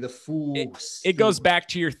ever give you the full. It goes back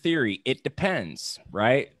to your theory. It depends,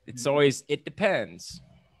 right? It's always, it depends.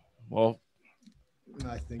 Well,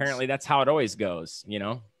 I think apparently that's how it always goes,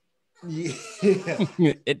 Yeah.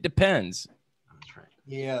 It depends. That's right.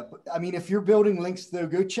 Yeah. But I mean, if you're building links though,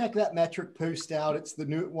 go check that metric post out. It's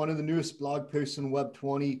one of the newest blog posts on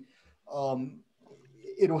Web20.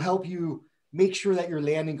 It'll help you make sure that you're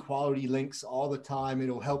landing quality links all the time.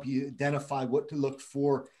 It'll help you identify what to look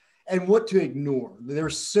for and what to ignore.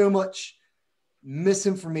 There's so much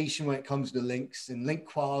misinformation when it comes to links and link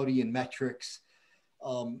quality and metrics.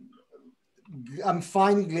 I'm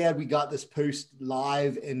finally glad we got this post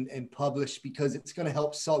live and published, because it's going to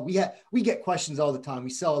help solve. We get questions all the time. We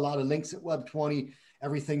sell a lot of links at Web20,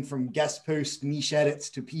 everything from guest posts, niche edits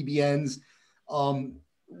to PBNs.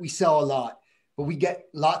 We sell a lot. But we get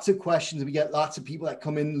lots of questions. We get lots of people that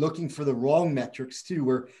come in looking for the wrong metrics too,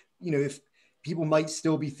 where, if people might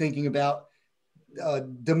still be thinking about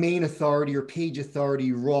domain authority or page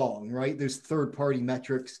authority wrong, right? Those third-party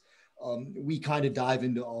metrics. We kind of dive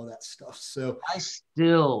into all that stuff. So I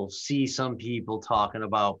still see some people talking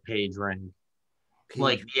about page rank,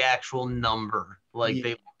 like the actual number, like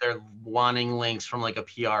they're wanting links from like a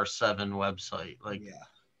PR7 website. Like,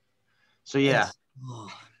 so yeah.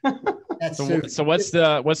 So what's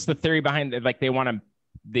the theory behind it? Like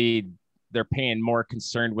they're paying more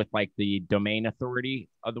concerned with like the domain authority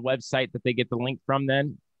of the website that they get the link from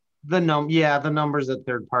then? The numbers that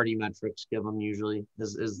third-party metrics give them usually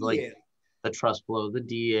is like the trust flow, the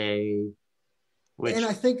DA. And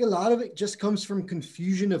I think a lot of it just comes from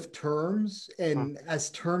confusion of terms. And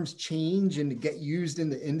as terms change and get used in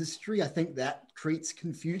the industry, I think that creates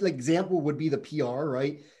confusion. Like example would be the PR,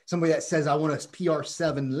 right? Somebody that says, I want a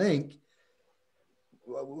PR7 link.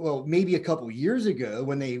 Well, maybe a couple of years ago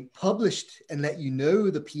when they published and let you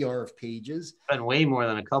know the PR of pages. It's been way more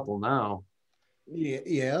than a couple now.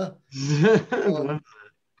 Yeah.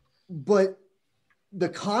 But the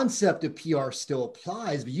concept of PR still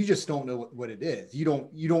applies, but you just don't know what it is. You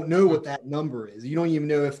don't know what that number is. You don't even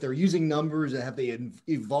know if they're using numbers and have they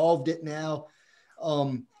evolved it now.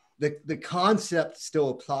 The concept still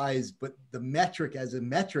applies, but the metric as a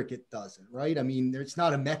metric, it doesn't, right? I mean, it's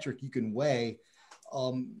not a metric you can weigh.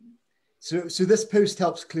 So this post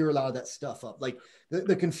helps clear a lot of that stuff up. Like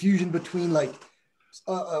the confusion between like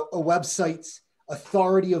a website's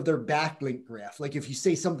authority of their backlink graph. Like if you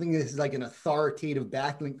say something is like an authoritative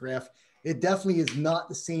backlink graph, it definitely is not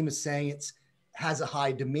the same as saying it's has a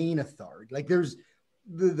high domain authority. Like there's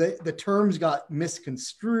the terms got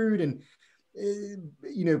misconstrued, and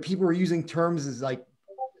people are using terms as like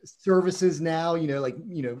services now,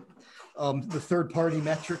 the third party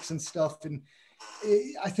metrics and stuff. And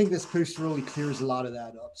I think this post really clears a lot of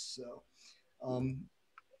that up. So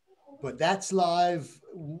but that's live.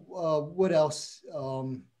 What else?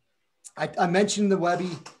 I mentioned the Webby,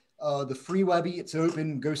 the free Webby. It's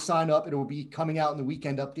open. Go sign up. It will be coming out in the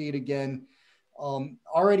weekend update again. I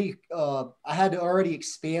had to already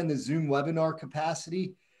expand the Zoom webinar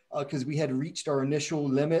capacity. because we had reached our initial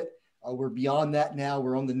limit. We're beyond that now.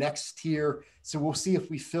 We're on the next tier. So we'll see if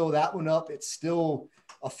we fill that one up. It's still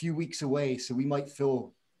a few weeks away. So we might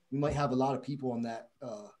have a lot of people on that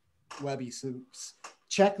Webby. So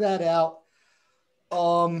check that out.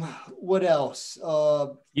 What else?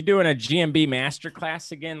 You doing a GMB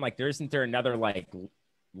masterclass again? Like, isn't there another like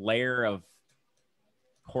layer of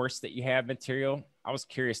course that you have material? I was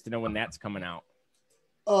curious to know when that's coming out.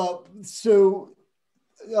 What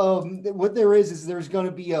there is there's going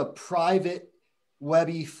to be a private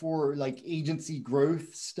Webby for like agency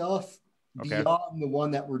growth stuff beyond the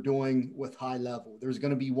one that we're doing with high level. There's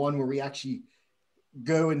going to be one where we actually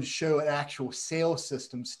go and show actual sales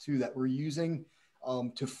systems too that we're using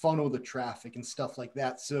to funnel the traffic and stuff like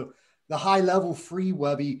that. So the high level free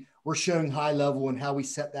Webby, we're showing high level and how we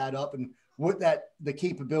set that up and what the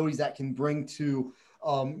capabilities that can bring to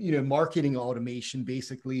marketing automation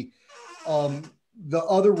basically. The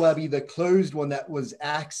other Webby, the closed one that was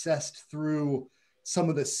accessed through some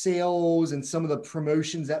of the sales and some of the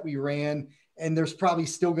promotions that we ran. And there's probably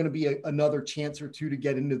still going to be another chance or two to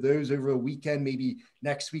get into those over a weekend, maybe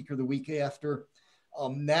next week or the week after.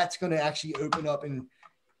 That's going to actually open up and,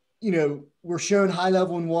 we're showing high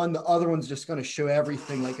level in one, the other one's just going to show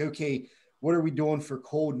everything like, okay, what are we doing for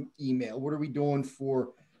cold email? What are we doing for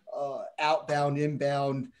outbound,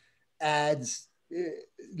 inbound ads,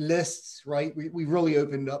 lists, right? We really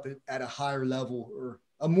opened up at a higher level or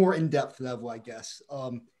a more in-depth level, I guess,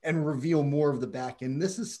 and reveal more of the back end.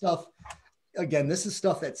 This is stuff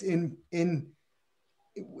that's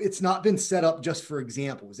it's not been set up just for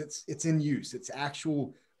examples. It's in use. It's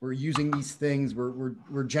actual. We're using these things.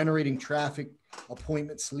 We're generating traffic,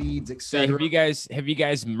 appointments, leads, etc. So have you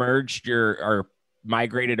guys merged or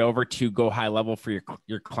migrated over to go high level for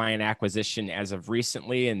your client acquisition as of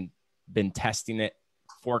recently and been testing it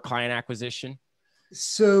for client acquisition?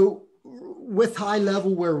 So with high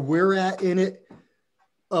level where we're at in it,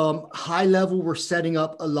 high level, we're setting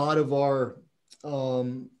up a lot of our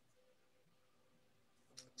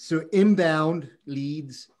so inbound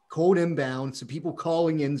leads, cold inbound. So people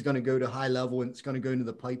calling in is going to go to high level and it's going to go into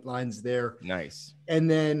the pipelines there. Nice. And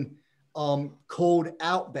then cold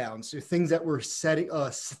outbound. So things that we're setting,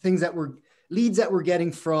 leads that we're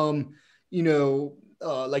getting from,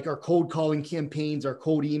 like our cold calling campaigns, our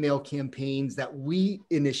cold email campaigns that we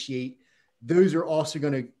initiate. Those are also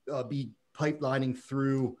going to be pipelining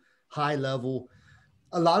through high level.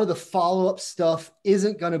 A lot of the follow-up stuff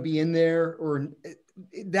isn't going to be in there, or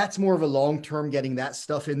that's more of a long-term getting that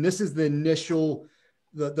stuff in. This is the initial,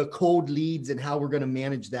 the cold leads and how we're going to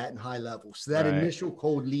manage that in high level. So that initial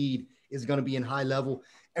cold lead is going to be in high level.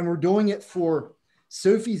 And we're doing it for,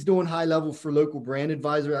 Sophie's doing high level for local brand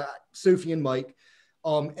advisor, Sophie and Mike,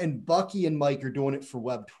 and Bucky and Mike are doing it for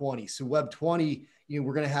Web 20. So Web 20,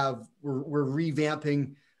 we're going to have, we're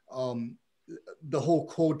revamping the whole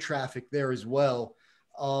cold traffic there as well.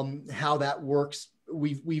 How that works.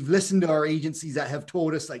 We've listened to our agencies that have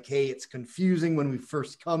told us like, hey, it's confusing when we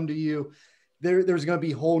first come to you. There's going to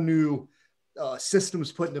be whole new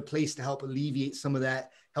systems put into place to help alleviate some of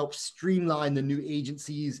that, help streamline the new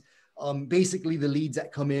agencies. Basically the leads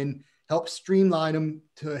that come in, help streamline them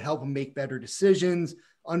to help them make better decisions,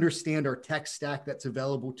 understand our tech stack that's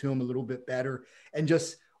available to them a little bit better, and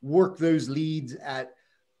just work those leads at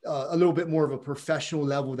a little bit more of a professional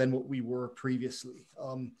level than what we were previously.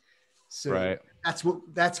 That's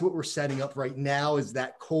what we're setting up right now is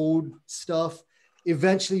that cold stuff.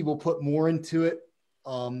 Eventually we'll put more into it.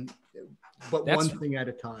 But one thing at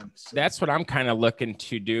a time. So. That's what I'm kind of looking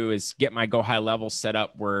to do is get my go high level set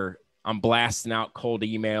up where I'm blasting out cold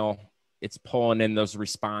email. It's pulling in those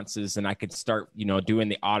responses and I could start, doing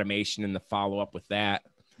the automation and the follow-up with that.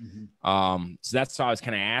 Mm-hmm. So that's why I was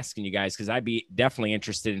kind of asking you guys, because I'd be definitely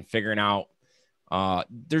interested in figuring out,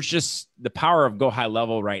 there's just the power of go high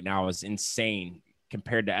level right now is insane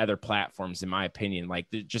compared to other platforms, in my opinion. Like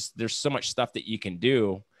there's so much stuff that you can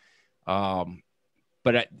do.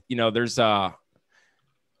 But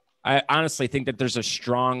I honestly think that there's a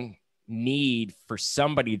strong need for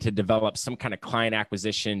somebody to develop some kind of client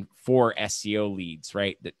acquisition for SEO leads,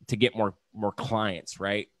 right? To get more clients,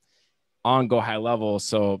 right? On go high level.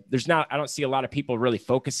 So I don't see a lot of people really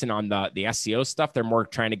focusing on the SEO stuff. They're more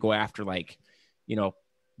trying to go after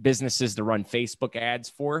businesses to run Facebook ads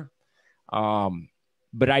for.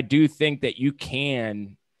 But I do think that you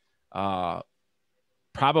can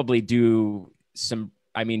probably do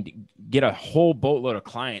get a whole boatload of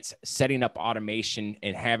clients setting up automation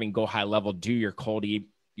and having go high level do your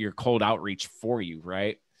cold outreach for you,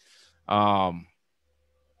 right? I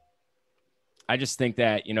just think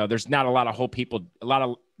that, there's not a lot of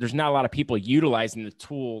there's not a lot of people utilizing the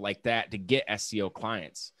tool like that to get SEO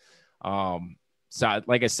clients. So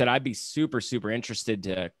like I said, I'd be super, super interested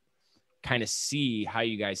to kind of see how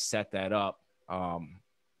you guys set that up.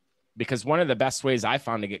 Because one of the best ways I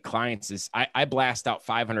found to get clients is I blast out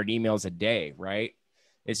 500 emails a day, right?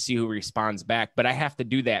 And see who responds back, but I have to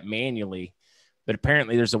do that manually. But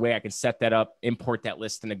apparently there's a way I can set that up, import that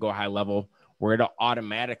list into Go High Level where it'll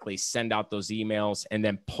automatically send out those emails and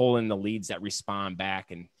then pull in the leads that respond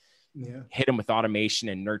back and hit them with automation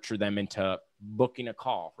and nurture them into booking a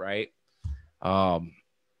call, right?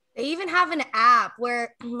 They even have an app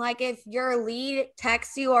where, like, if your lead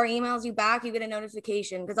texts you or emails you back, you get a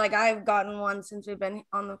notification. Because, like, I've gotten one since we've been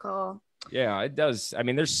on the call. Yeah, it does. I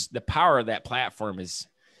mean, there's the power of that platform is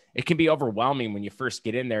it can be overwhelming when you first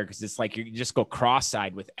get in there because it's like you just go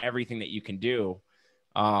cross-eyed with everything that you can do.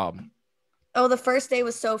 The first day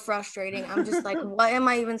was so frustrating. I'm just like, what am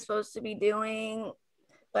I even supposed to be doing?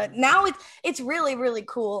 But now it's really, really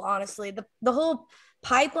cool, honestly. The whole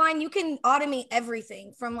pipeline, you can automate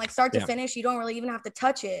everything from like start to finish. You don't really even have to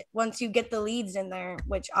touch it once you get the leads in there,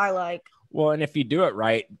 which I like. Well, and if you do it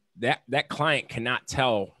right, that client cannot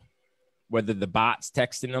tell whether the bot's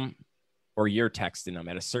texting them or you're texting them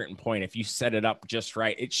at a certain point. If you set it up just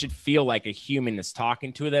right, it should feel like a human is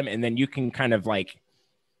talking to them. And then you can kind of like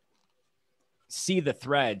see the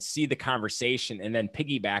thread, see the conversation, and then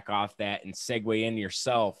piggyback off that and segue in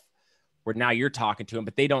yourself where now you're talking to them,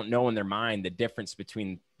 but they don't know in their mind the difference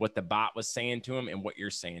between what the bot was saying to them and what you're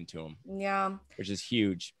saying to them. Yeah. Which is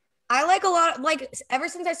huge. I like a lot, like ever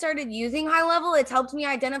since I started using High Level, it's helped me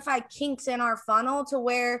identify kinks in our funnel to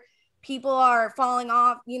where people are falling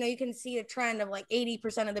off. You know, you can see a trend of like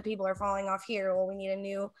 80% of the people are falling off here. Well, we need a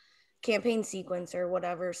new campaign sequence or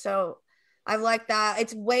whatever. So I've liked that.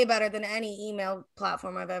 It's way better than any email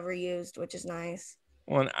platform I've ever used, which is nice.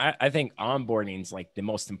 Well, and I think onboarding is like the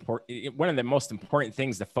most important, one of the most important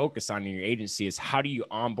things to focus on in your agency is how do you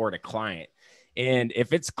onboard a client? And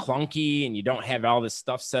if it's clunky and you don't have all this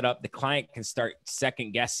stuff set up, the client can start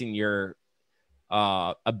second guessing your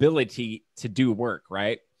ability to do work,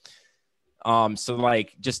 right? So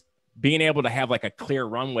like just being able to have like a clear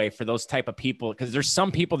runway for those type of people, because there's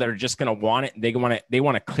some people that are just going to want it. They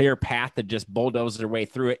want a clear path to just bulldoze their way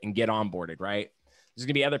through it and get onboarded, right? There's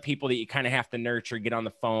gonna be other people that you kind of have to nurture, get on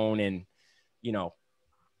the phone and, you know,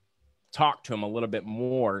 talk to them a little bit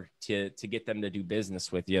more to get them to do business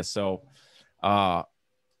with you. So,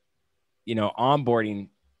 you know, onboarding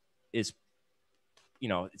is, you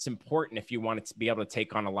know, it's important if you want it to be able to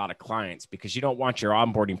take on a lot of clients because you don't want your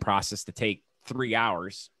onboarding process to take 3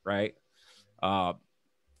 hours, right?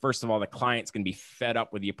 First of all, the client's going to be fed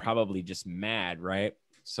up with you, probably just mad, right?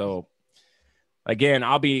 So again,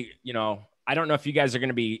 I'll be, you know, I don't know if you guys are going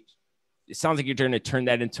to be, it sounds like you're going to turn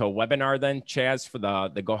that into a webinar then, Chaz, for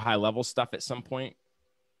the Go High Level stuff at some point.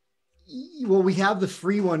 Well, we have the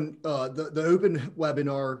free one, the open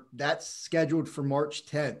webinar that's scheduled for March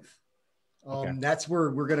 10th. Okay. That's where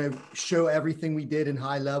we're going to show everything we did in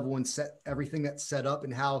High Level and set everything that's set up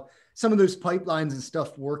and how some of those pipelines and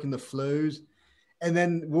stuff work in the flows. And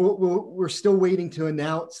then we're still waiting to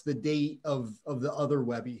announce the date of the other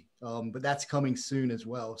Webby, but that's coming soon as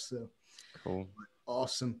well. So cool.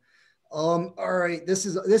 Awesome. All right. This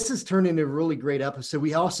has turned into a really great episode.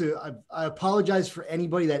 We also, I apologize for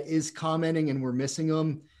anybody that is commenting and we're missing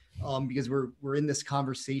them because we're in this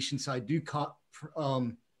conversation. So I do,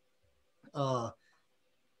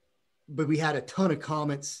 but we had a ton of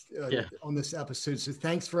comments on this episode. So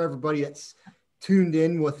thanks for everybody that's tuned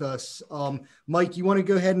in with us. Mike, you want to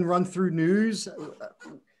go ahead and run through news?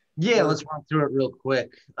 Yeah, let's run through it real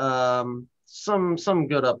quick. Some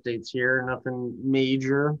good updates here, nothing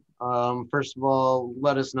major. First of all,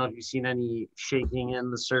 let us know if you've seen any shaking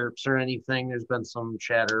in the SERPs or anything. There's been some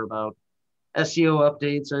chatter about SEO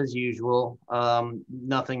updates as usual.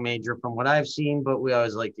 Nothing major from what I've seen, but we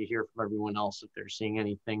always like to hear from everyone else if they're seeing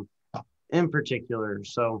anything in particular.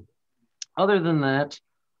 So other than that,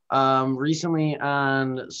 recently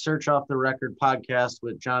on Search Off the Record podcast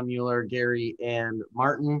with John Muller, Gary, and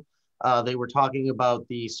Martin, they were talking about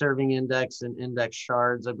the serving index and index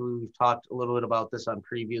shards. I believe we've talked a little bit about this on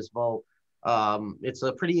previous Vault. It's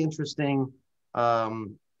a pretty interesting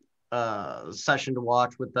session to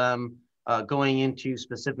watch with them, going into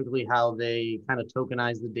specifically how they kind of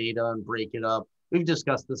tokenize the data and break it up. We've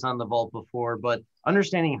discussed this on the Vault before, but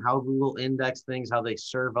understanding how Google index things, how they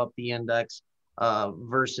serve up the index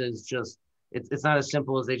versus just, it's not as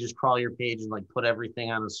simple as they just crawl your page and like put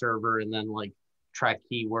everything on a server and then like track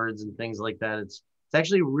keywords and things like that. It's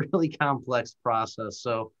actually a really complex process.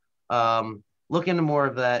 So look into more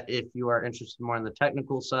of that if you are interested more on the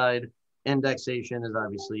technical side. indexation is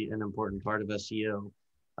obviously an important part of SEO.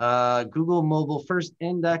 Google mobile first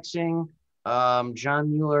indexing.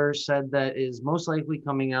 John Muller said that is most likely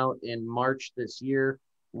coming out in March this year.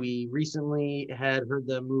 We recently had heard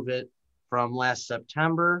them move it from last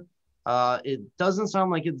September. It doesn't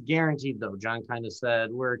sound like it's guaranteed though. John kind of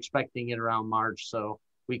said we're expecting it around March, so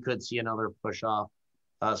we could see another push off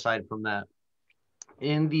aside from that.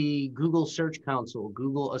 In the Google Search Console,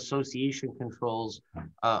 Google Association Controls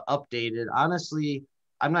updated. Honestly,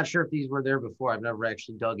 I'm not sure if these were there before. I've never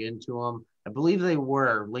actually dug into them. I believe they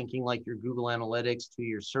were linking like your Google Analytics to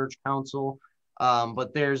your Search Console.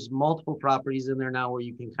 But there's multiple properties in there now where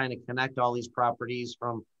you can kind of connect all these properties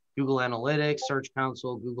from Google Analytics, Search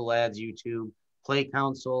Console, Google Ads, YouTube, Play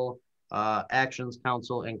Console, Actions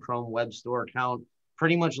Console, and Chrome Web Store account.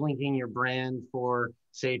 Pretty much linking your brand for,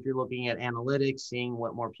 say, if you're looking at analytics, seeing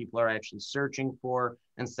what more people are actually searching for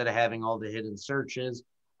instead of having all the hidden searches.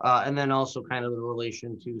 And then also kind of the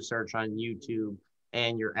relation to search on YouTube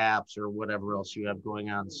and your apps or whatever else you have going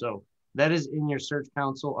on. So that is in your Search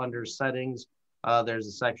Console under settings. There's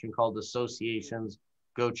a section called associations.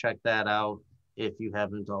 Go check that out if you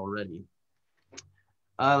haven't already.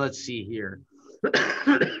 Let's see here.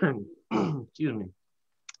 Excuse me.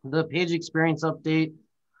 The page experience update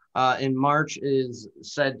in March is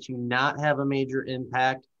said to not have a major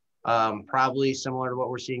impact, probably similar to what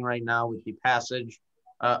we're seeing right now with the passage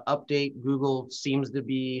update. Google seems to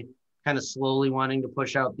be kind of slowly wanting to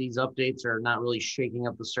push out these updates, or not really shaking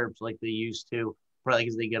up the SERPs like they used to, probably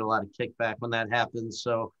because they get a lot of kickback when that happens.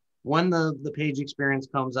 So when the page experience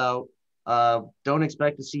comes out, don't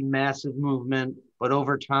expect to see massive movement, but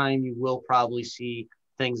over time you will probably see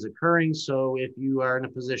things occurring. So if you are in a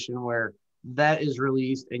position where that is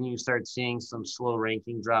released and you start seeing some slow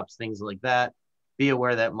ranking drops, things like that, be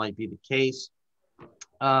aware that might be the case.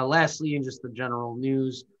 Lastly, in just the general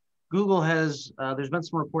news, Google has, there's been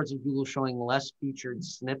some reports of Google showing less featured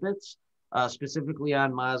snippets, specifically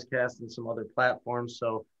on Mozcast and some other platforms.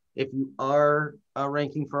 So if you are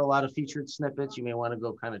ranking for a lot of featured snippets, you may want to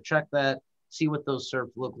go kind of check that, see what those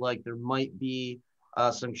SERPs look like. There might be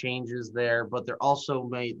some changes there, but there also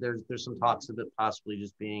there's some talks of it possibly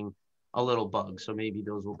just being a little bug. So maybe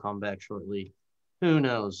those will come back shortly. Who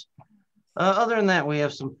knows? Other than that, we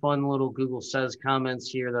have some fun little Google Says comments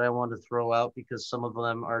here that I want to throw out because some of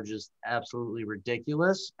them are just absolutely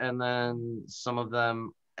ridiculous. And then some of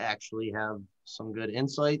them actually have some good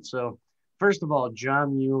insight. So first of all,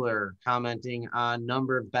 John Muller commenting on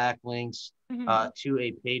number of backlinks to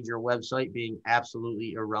a page or website being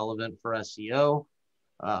absolutely irrelevant for SEO.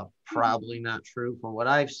 Probably not true from what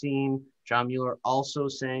I've seen. John Muller also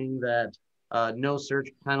saying that no search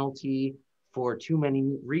penalty for too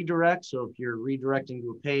many redirects. So if you're redirecting to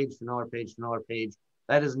a page, to another page, to another page,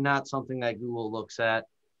 that is not something that Google looks at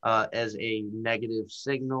as a negative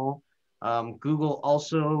signal. Google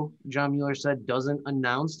also, John Muller said, doesn't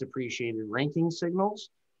announce depreciated ranking signals,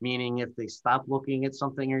 meaning if they stop looking at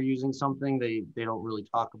something or using something, they don't really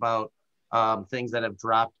talk about things that have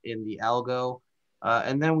dropped in the algo.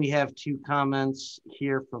 And then we have two comments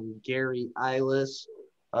here from Gary Eilis.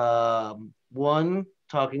 One,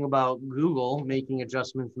 talking about Google making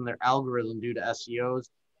adjustments in their algorithm due to SEOs,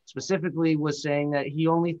 specifically was saying that he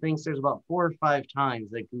only thinks there's about 4 or 5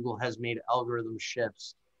 times that Google has made algorithm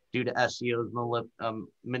shifts due to SEOs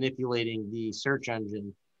manipulating the search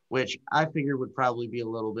engine, which I figured would probably be a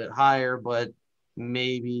little bit higher, but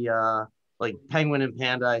maybe like Penguin and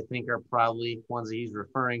Panda, I think are probably ones that he's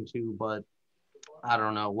referring to, but I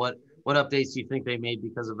don't know. What updates do you think they made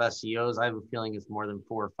because of SEOs? I have a feeling it's more than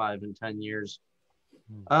 4 or 5 in 10 years.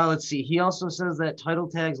 Let's see. He also says that title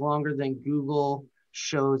tags longer than Google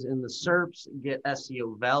shows in the SERPs get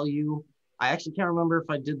SEO value. I actually can't remember if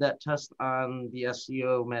I did that test on the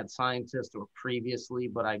SEO Mad Scientist or previously,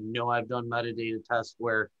 but I know I've done metadata tests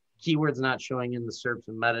where keywords not showing in the SERPs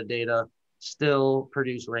and metadata still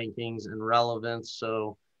produce rankings and relevance.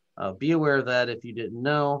 So be aware of that if you didn't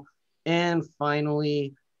know. And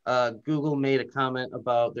finally, Google made a comment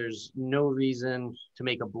about there's no reason to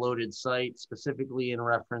make a bloated site, specifically in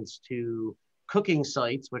reference to cooking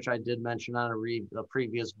sites, which I did mention on a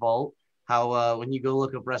previous vault, how when you go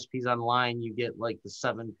look up recipes online, you get like the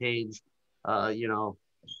 7-page,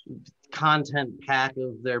 content pack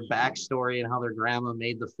of their backstory and how their grandma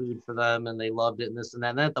made the food for them and they loved it and this and that.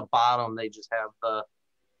 And then at the bottom, they just have the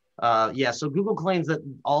so Google claims that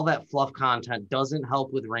all that fluff content doesn't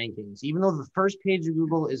help with rankings, even though the first page of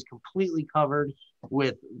Google is completely covered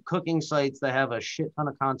with cooking sites that have a shit ton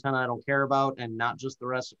of content I don't care about and not just the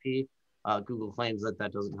recipe. Google claims that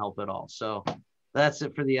doesn't help at all. So that's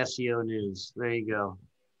it for the SEO news. There you go.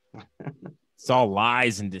 It's all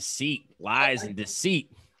lies and deceit. Lies and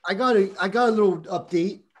deceit. I got a little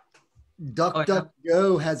update.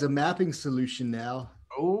 DuckDuckGo has a mapping solution now.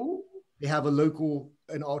 Oh, They have an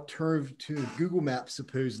alternative to Google Maps,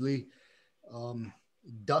 supposedly.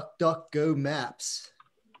 DuckDuckGo Maps.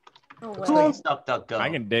 Oh, who well. owns DuckDuckGo? I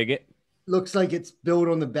can dig it. Looks like it's built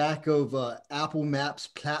on the back of Apple Maps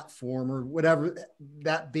platform or whatever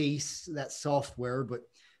that base, that software, but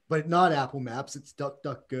not Apple Maps. It's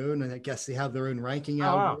DuckDuckGo, and I guess they have their own ranking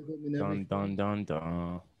algorithm and everything. Dun, dun, dun,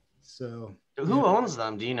 dun. So Who owns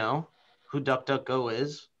them? Do you know who DuckDuckGo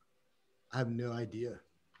is? I have no idea.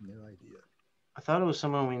 No idea. I thought it was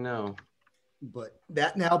someone we know. But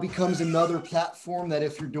that now becomes another platform that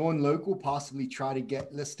if you're doing local, possibly try to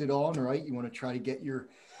get listed on, right? You want to try to get your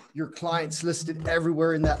clients listed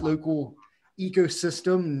everywhere in that local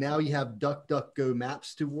ecosystem. Now you have DuckDuckGo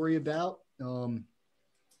Maps to worry about.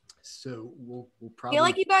 So we'll probably. I feel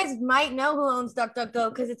like you guys might know who owns DuckDuckGo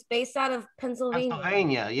because it's based out of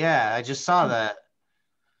Pennsylvania. Yeah, I just saw that.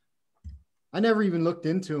 I never even looked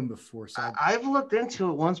into them before. So I've looked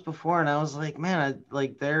into it once before, and I was like, man,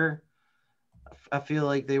 I feel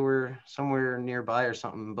like they were somewhere nearby or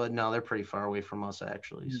something, but no, they're pretty far away from us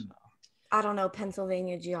actually. So. I don't know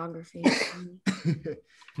Pennsylvania geography.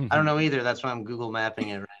 I don't know either. That's why I'm Google mapping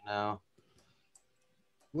it right now.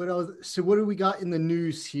 What else? So what do we got in the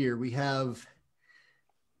news here? We have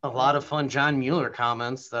a lot of fun John Muller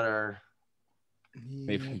comments that are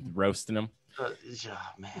maybe roasting them.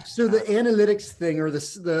 Man. So the analytics thing or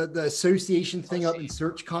the association thing up in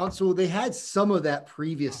Search Console, they had some of that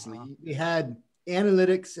previously. They had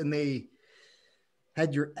analytics and they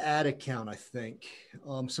had your ad account, I think.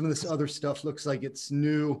 Some of this other stuff looks like it's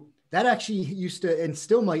new. That actually used to and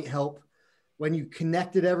still might help when you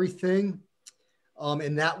connected everything.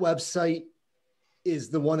 And that website is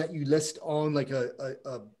the one that you list on like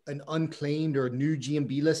an unclaimed or a new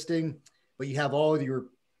GMB listing, but you have all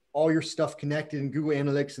your stuff connected in Google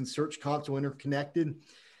Analytics and Search Console interconnected.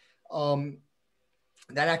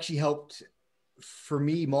 That actually helped for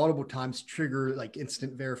me multiple times trigger like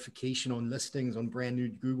instant verification on listings on brand new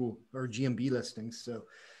Google or GMB listings. So,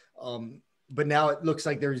 but now it looks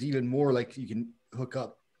like there's even more, like you can hook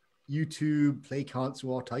up YouTube, Play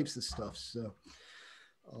Console, all types of stuff. So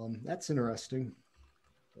that's interesting.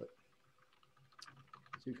 But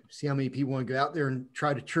see how many people want to go out there and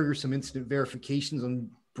try to trigger some instant verifications on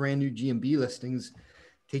brand new GMB listings.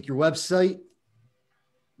 Take your website,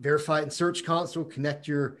 verify it in Search Console, connect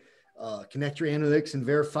your analytics and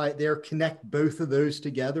verify it there, connect both of those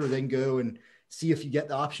together, then go and see if you get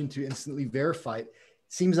the option to instantly verify it.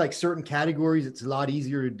 Seems like certain categories, it's a lot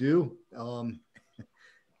easier to do.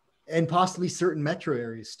 And possibly certain metro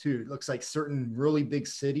areas too. It looks like certain really big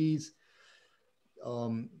cities. I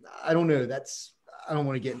don't know. I don't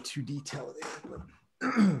want to get into too detail there,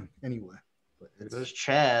 but anyway. There goes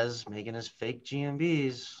Chaz making his fake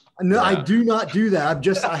GMBs. No, yeah. I do not do that.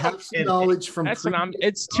 I have some knowledge from.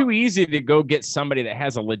 It's too easy to go get somebody that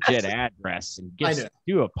has a legit address and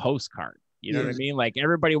do a postcard. You know what I mean? Like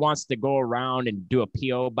everybody wants to go around and do a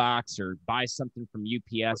PO box or buy something from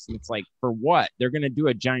UPS. And it's like, for what? They're going to do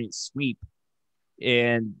a giant sweep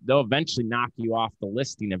and they'll eventually knock you off the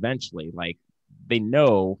listing eventually. Like they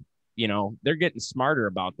know, they're getting smarter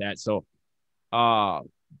about that. So,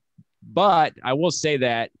 but I will say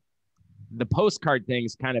that the postcard thing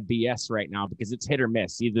is kind of BS right now because it's hit or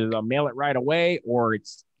miss. Either they'll mail it right away or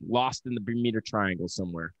it's lost in the Bermuda Triangle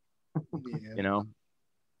somewhere,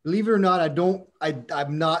 Believe it or not,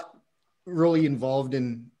 I'm not really involved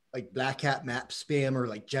in like black hat map spam or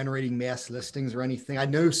like generating mass listings or anything. I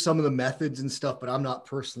know some of the methods and stuff, but I'm not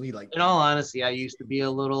personally like. In all honesty, I used to be a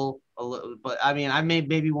little, but I mean, I made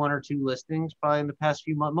maybe 1 or 2 listings probably in the past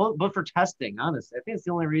few months, but for testing, honestly, I think it's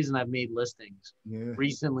the only reason I've made listings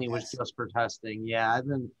recently was just for testing. Yeah,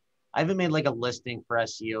 I haven't made like a listing for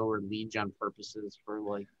SEO or lead gen purposes for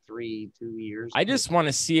like 2 years. I just want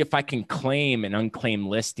to see if I can claim an unclaimed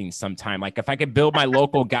listing sometime. Like if I could build my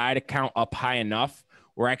local guide account up high enough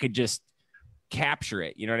where I could just capture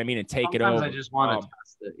it, you know what I mean? And take it over. I just want to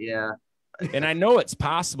test it. Yeah. And I know it's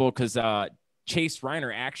possible because Chase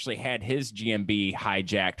Reiner actually had his GMB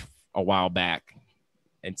hijacked a while back.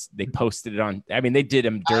 They posted it on, they did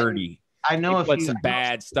him dirty. I know he put some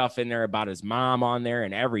bad stuff in there about his mom on there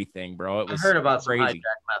and everything, bro. It was I heard about crazy. Some hijack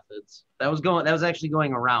methods. That was actually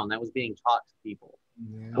going around. That was being taught to people.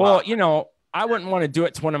 Yeah. Well, I wouldn't want to do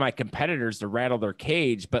it to one of my competitors to rattle their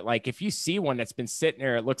cage, but like if you see one that's been sitting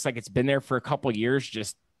there, it looks like it's been there for a couple of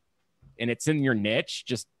years, and it's in your niche,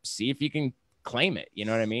 just see if you can claim it. You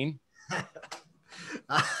know what I mean?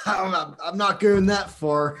 I'm not going that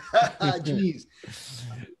far. Jeez.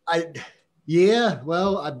 Yeah,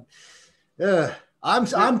 well, I'm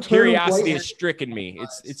totally Curiosity white has stricken me.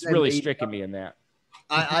 It's and really maybe- stricken me in that.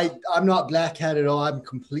 I'm not black hat at all. I'm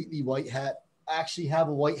completely white hat. I actually have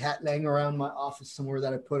a white hat laying around my office somewhere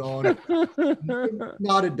that I put on.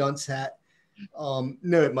 Not a dunce hat.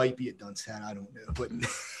 No, it might be a dunce hat. I don't know, but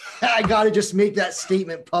I got to just make that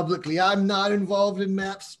statement publicly. I'm not involved in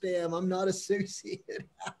map spam. I'm not associated.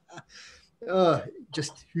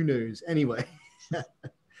 Just who knows? Anyway.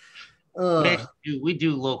 We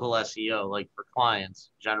do local SEO, like for clients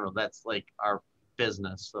in general. That's like our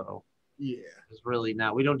business. So yeah, it's really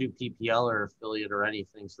not, we don't do PPL or affiliate or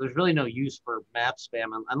anything. So there's really no use for map spam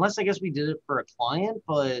unless I guess we did it for a client,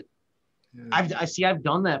 but I've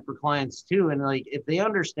done that for clients too. And like, if they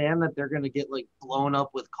understand that they're going to get like blown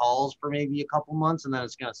up with calls for maybe a couple months and then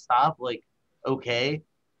it's going to stop, like, okay,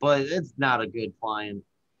 but it's not a good client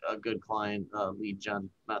lead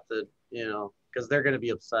gen method, you know, because they're going to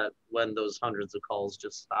be upset when those hundreds of calls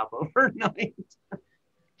just stop overnight.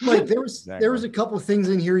 Mike, there was a couple of things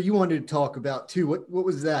in here you wanted to talk about too. What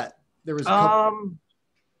was that? There was a couple.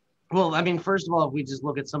 Well, I mean, first of all, if we just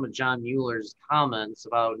look at some of John Mueller's comments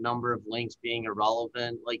about number of links being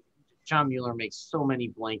irrelevant, like John Mueller makes so many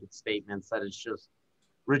blanket statements that it's just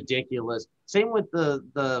ridiculous. Same with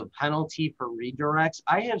the penalty for redirects.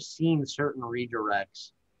 I have seen certain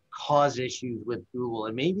redirects cause issues with Google,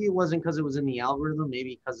 and maybe it wasn't because it was in the algorithm,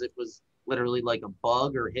 maybe because it was literally like a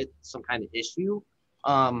bug or hit some kind of issue.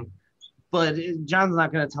 But John's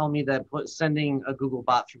not going to tell me that sending a Google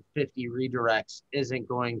bot through 50 redirects isn't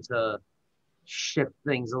going to shift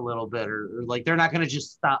things a little bit, or like they're not going to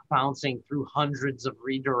just stop bouncing through hundreds of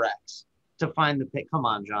redirects to find the pick. Come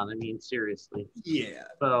on, John. I mean, seriously. Yeah.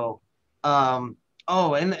 So,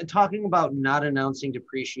 and talking about not announcing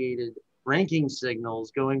depreciated ranking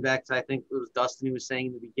signals, going back to, I think it was Dustin who was saying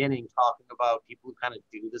in the beginning, talking about people who kind of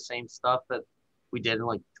do the same stuff that we did in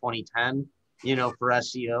like 2010, you know, for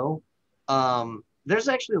SEO. There's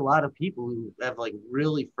actually a lot of people who have like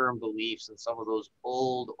really firm beliefs in some of those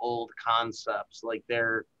old concepts. Like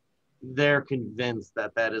they're convinced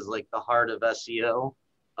that is like the heart of SEO.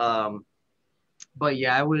 But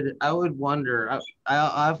yeah, I would wonder, I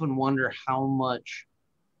often wonder how much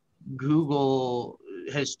Google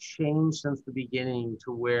has changed since the beginning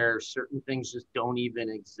to where certain things just don't even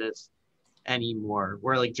exist anymore.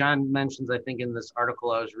 Where like John mentions, I think in this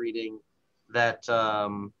article I was reading, that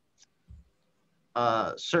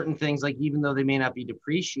certain things, like even though they may not be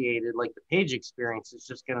depreciated, like the page experience is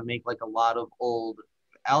just going to make like a lot of old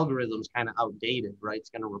algorithms kind of outdated, right? It's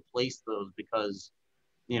going to replace those because,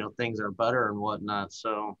 you know, things are better and whatnot.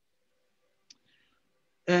 So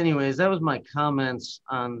anyways, that was my comments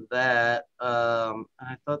on that. I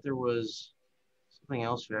thought there was something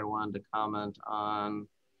else here I wanted to comment on.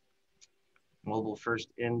 Mobile first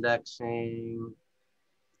indexing.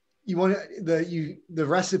 You want the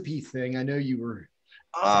recipe thing? I know you were.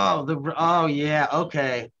 Yeah.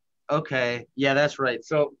 Okay. Yeah, that's right.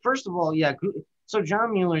 So first of all, yeah. So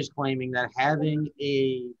John Mueller is claiming that having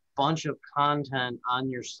a bunch of content on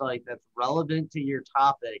your site that's relevant to your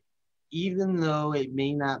topic, even though it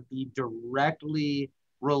may not be directly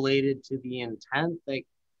related to the intent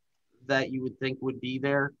that you would think would be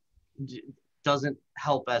there, doesn't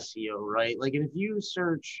help SEO, right? Like if you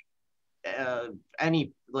search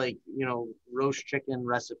any, like, you know, roast chicken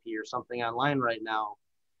recipe or something online right now,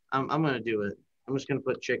 I'm gonna do it. I'm just gonna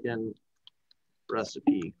put chicken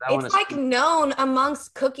recipe. It's like known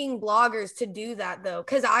amongst cooking bloggers to do that though,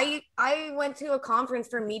 because I went to a conference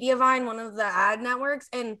for Mediavine, one of the ad networks,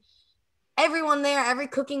 and everyone there, every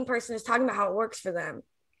cooking person is talking about how it works for them.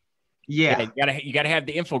 Yeah, you gotta have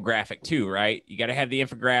the infographic too, right? You gotta have the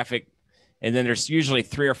infographic. And then there's usually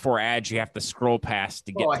 3 or 4 ads you have to scroll past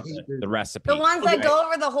to get to the recipe. The ones that go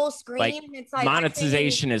over the whole screen. Like, it's like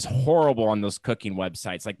monetization is horrible on those cooking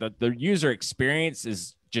websites. Like the user experience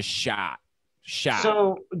is just shot.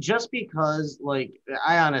 So just because, like,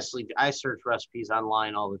 I search recipes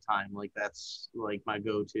online all the time. Like that's like my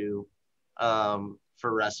go-to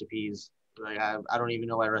for recipes. Like I don't even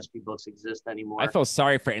know why recipe books exist anymore. I feel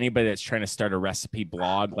sorry for anybody that's trying to start a recipe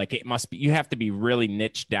blog. Like it must be, you have to be really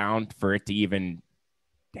niched down for it to even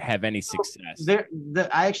have any success.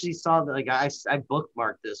 I actually saw that, like I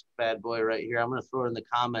bookmarked this bad boy right here. I'm going to throw it in the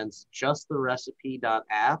comments,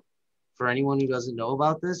 justtherecipe.app. For anyone who doesn't know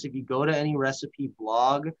about this, if you go to any recipe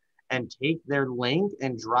blog and take their link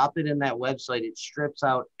and drop it in that website, it strips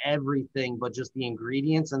out everything but just the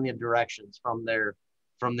ingredients and the directions from their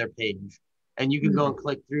page, and you can go and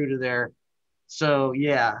click through to there. So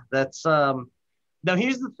yeah, that's now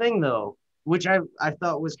here's the thing though, which I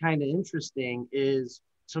thought was kind of interesting, is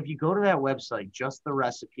So if you go to that website, just the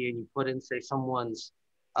recipe, and you put in, say, someone's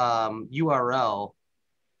URL,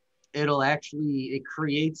 it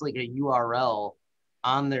creates like a URL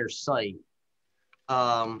on their site.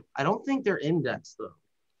 I don't think they're indexed though,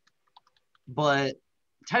 but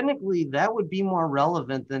technically that would be more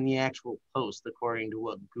relevant than the actual post, according to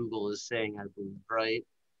what Google is saying, I believe, right?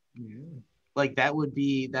 Yeah. Like that would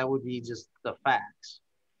be just the facts,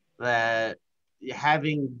 that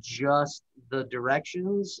having just the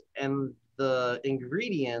directions and the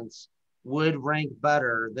ingredients would rank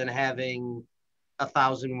better than having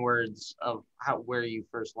 1,000 words of where you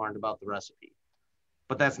first learned about the recipe.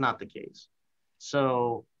 But that's not the case.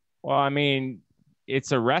 So, well, I mean,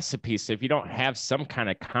 it's a recipe. So if you don't have some kind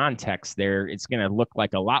of context there, it's going to look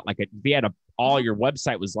like a lot like it. If you had all your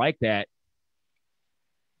website was like that,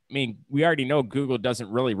 I mean, we already know Google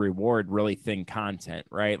doesn't really reward really thin content,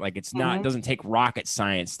 right? Like it's not, it doesn't take rocket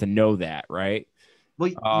science to know that, right? Well,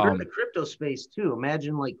 you're in the crypto space too.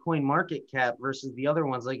 Imagine like coin market cap versus the other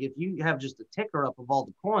ones. Like if you have just a ticker up of all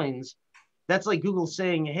the coins, that's like Google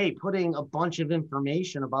saying, hey, putting a bunch of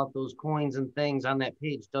information about those coins and things on that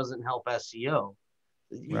page doesn't help SEO.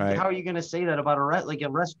 Right. How are you going to say that about a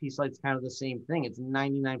recipe site's kind of the same thing? It's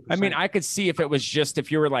 99%. I mean, I could see if it was just,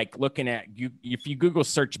 if you were like looking at if you Google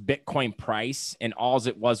search Bitcoin price and all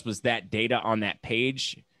it was that data on that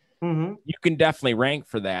page, you can definitely rank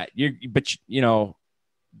for that. But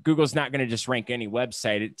Google's not going to just rank any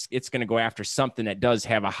website. It's going to go after something that does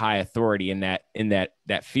have a high authority in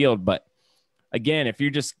that field. But again, if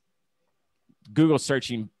you're just Google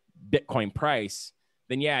searching Bitcoin price,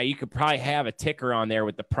 then yeah, you could probably have a ticker on there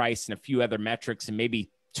with the price and a few other metrics and maybe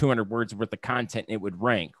 200 words worth of content, and it would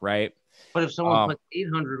rank, right? But if someone puts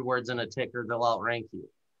 800 words in a ticker, they'll outrank you.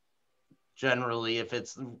 Generally, if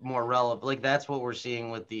it's more relevant, like that's what we're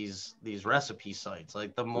seeing with these recipe sites.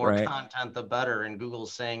 Like the more content, the better. And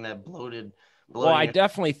Google's saying that bloated. Well, I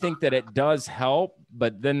definitely think that it does help,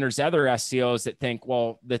 but then there's other SEOs that think,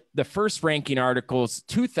 well, the first ranking article is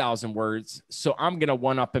 2,000 words, so I'm going to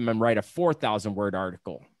one up him and write a 4,000 word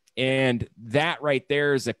article. And that right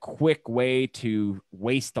there is a quick way to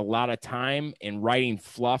waste a lot of time in writing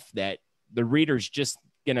fluff that the reader's just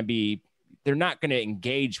going to be, they're not going to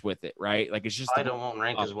engage with it, right? Like it's just, I won't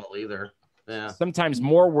rank as well either. Yeah. Sometimes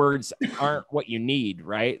more words aren't what you need,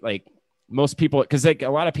 right? Like most people, because like a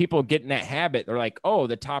lot of people get in that habit. They're like, oh,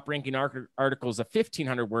 the top ranking article is a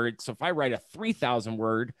 1,500 word. So if I write a 3,000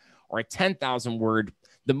 word or a 10,000 word,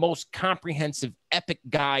 the most comprehensive epic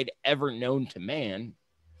guide ever known to man,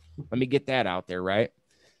 let me get that out there, right?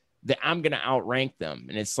 That I'm going to outrank them.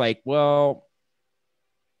 And it's like, well,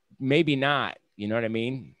 maybe not. You know what I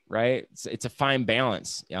mean? Right? It's a fine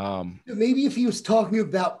balance. Maybe if he was talking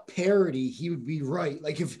about parody, he would be right.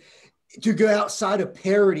 Like if to go outside of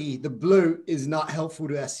parody, the bloat is not helpful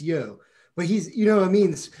to SEO. But he's, you know what I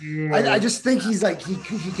mean? I just think he's like, he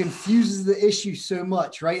confuses the issue so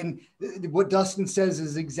much, right? And what Dustin says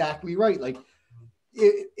is exactly right. Like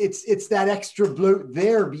it's that extra bloat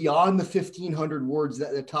there beyond the 1,500 words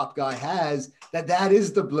that the top guy has, that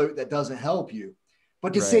is the bloat that doesn't help you.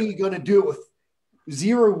 But to say you're going to do it with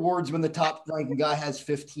 0 words when the top ranking guy has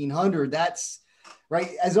 1,500, that's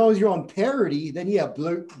right. As long as you're on parity, then yeah,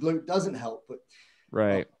 bloat doesn't help. But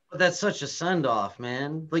right. But that's such a send off,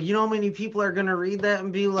 man. Like, you know how many people are going to read that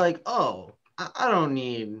and be like, oh, I don't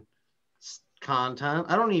need content.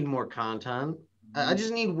 I don't need more content. I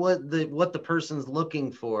just need what the person's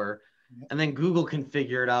looking for. And then Google can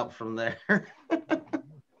figure it out from there.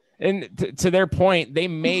 And to their point, they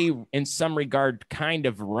may in some regard kind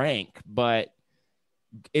of rank, but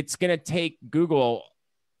it's going to take Google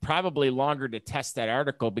probably longer to test that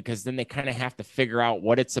article, because then they kind of have to figure out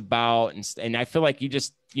what it's about. And I feel like you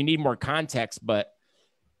need more context. But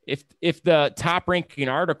if the top ranking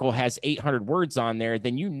article has 800 words on there,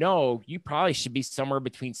 then you probably should be somewhere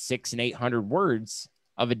between 600 and 800 words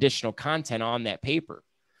of additional content on that paper.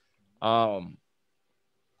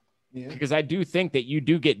 Because I do think that you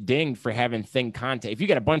do get dinged for having thin content. If you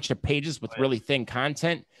get a bunch of pages with really thin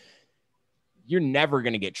content, you're never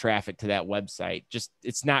going to get traffic to that website.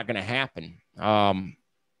 It's not going to happen.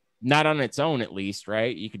 Not on its own, at least,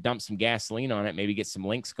 right? You could dump some gasoline on it, maybe get some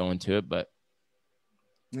links going to it, but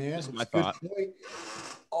that's my thought.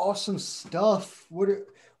 Awesome stuff.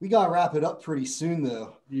 We got to wrap it up pretty soon,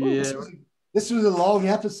 though. Yeah. This was a long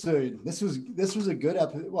episode. This was a good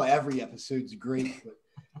episode. Well, every episode's great, but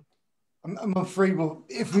I'm afraid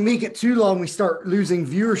if we make it too long, we start losing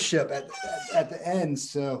viewership at the end.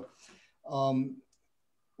 So,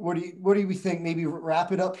 what do we think? Maybe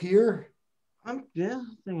wrap it up here. I think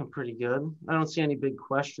I'm pretty good. I don't see any big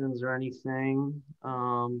questions or anything.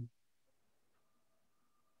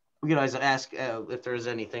 We could always ask if there's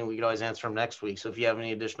anything, we could always answer them next week. So if you have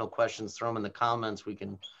any additional questions, throw them in the comments. We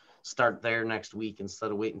can start there next week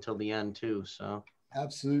instead of waiting until the end too. So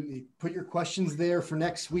absolutely. Put your questions there for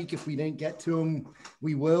next week. If we didn't get to them,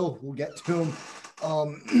 we'll get to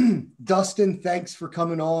them. Dustin, thanks for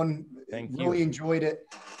coming on. Thank you. Really enjoyed it.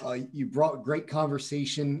 You brought great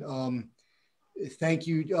conversation. Thank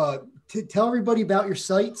you. Tell everybody about your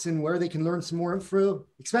sites and where they can learn some more info.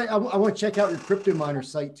 I want to check out your crypto miner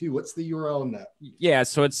site too. What's the URL on that? Yeah,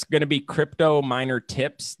 so it's going to be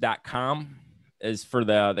cryptominertips.com is for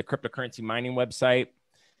the cryptocurrency mining website.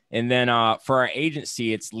 And then for our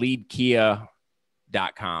agency, it's leadkia.com.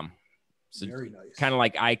 So very nice. Kind of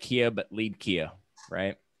like IKEA, but lead Kia,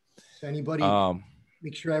 right? So anybody,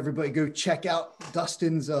 make sure everybody go check out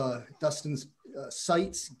Dustin's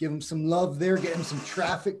sites, give him some love there, get him some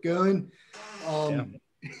traffic going.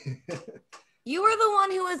 You were the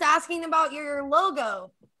one who was asking about your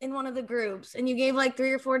logo in one of the groups, and you gave like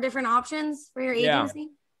 3 or 4 different options for your agency.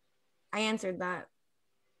 I answered that.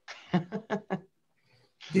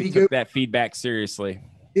 Did he took that feedback seriously?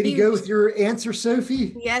 Did he go with your answer,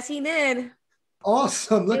 Sophie? Yes, he did.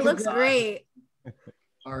 Awesome. It looks great.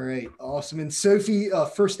 All right. Awesome. And Sophie,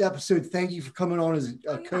 first episode, thank you for coming on as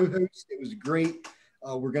a co-host. It was great.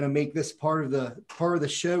 We're going to make this part of the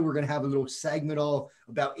show. We're going to have a little segment all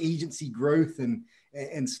about agency growth and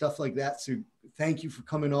stuff like that. So thank you for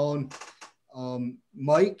coming on.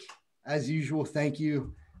 Mike, as usual, thank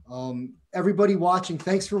you. Everybody watching,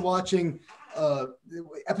 thanks for watching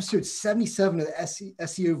episode 77 of the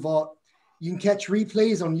SEO Vault. You can catch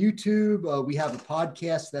replays on YouTube. We have a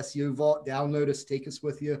podcast, the SEO Vault. Download us, take us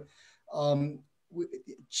with you.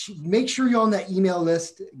 Make sure you're on that email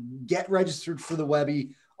list. Get registered for the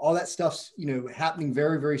Webby. All that stuff's happening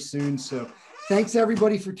very, very soon. So thanks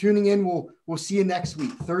everybody for tuning in. We'll see you next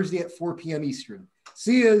week, Thursday at 4 p.m. Eastern.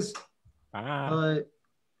 See yous. Bye. Bye.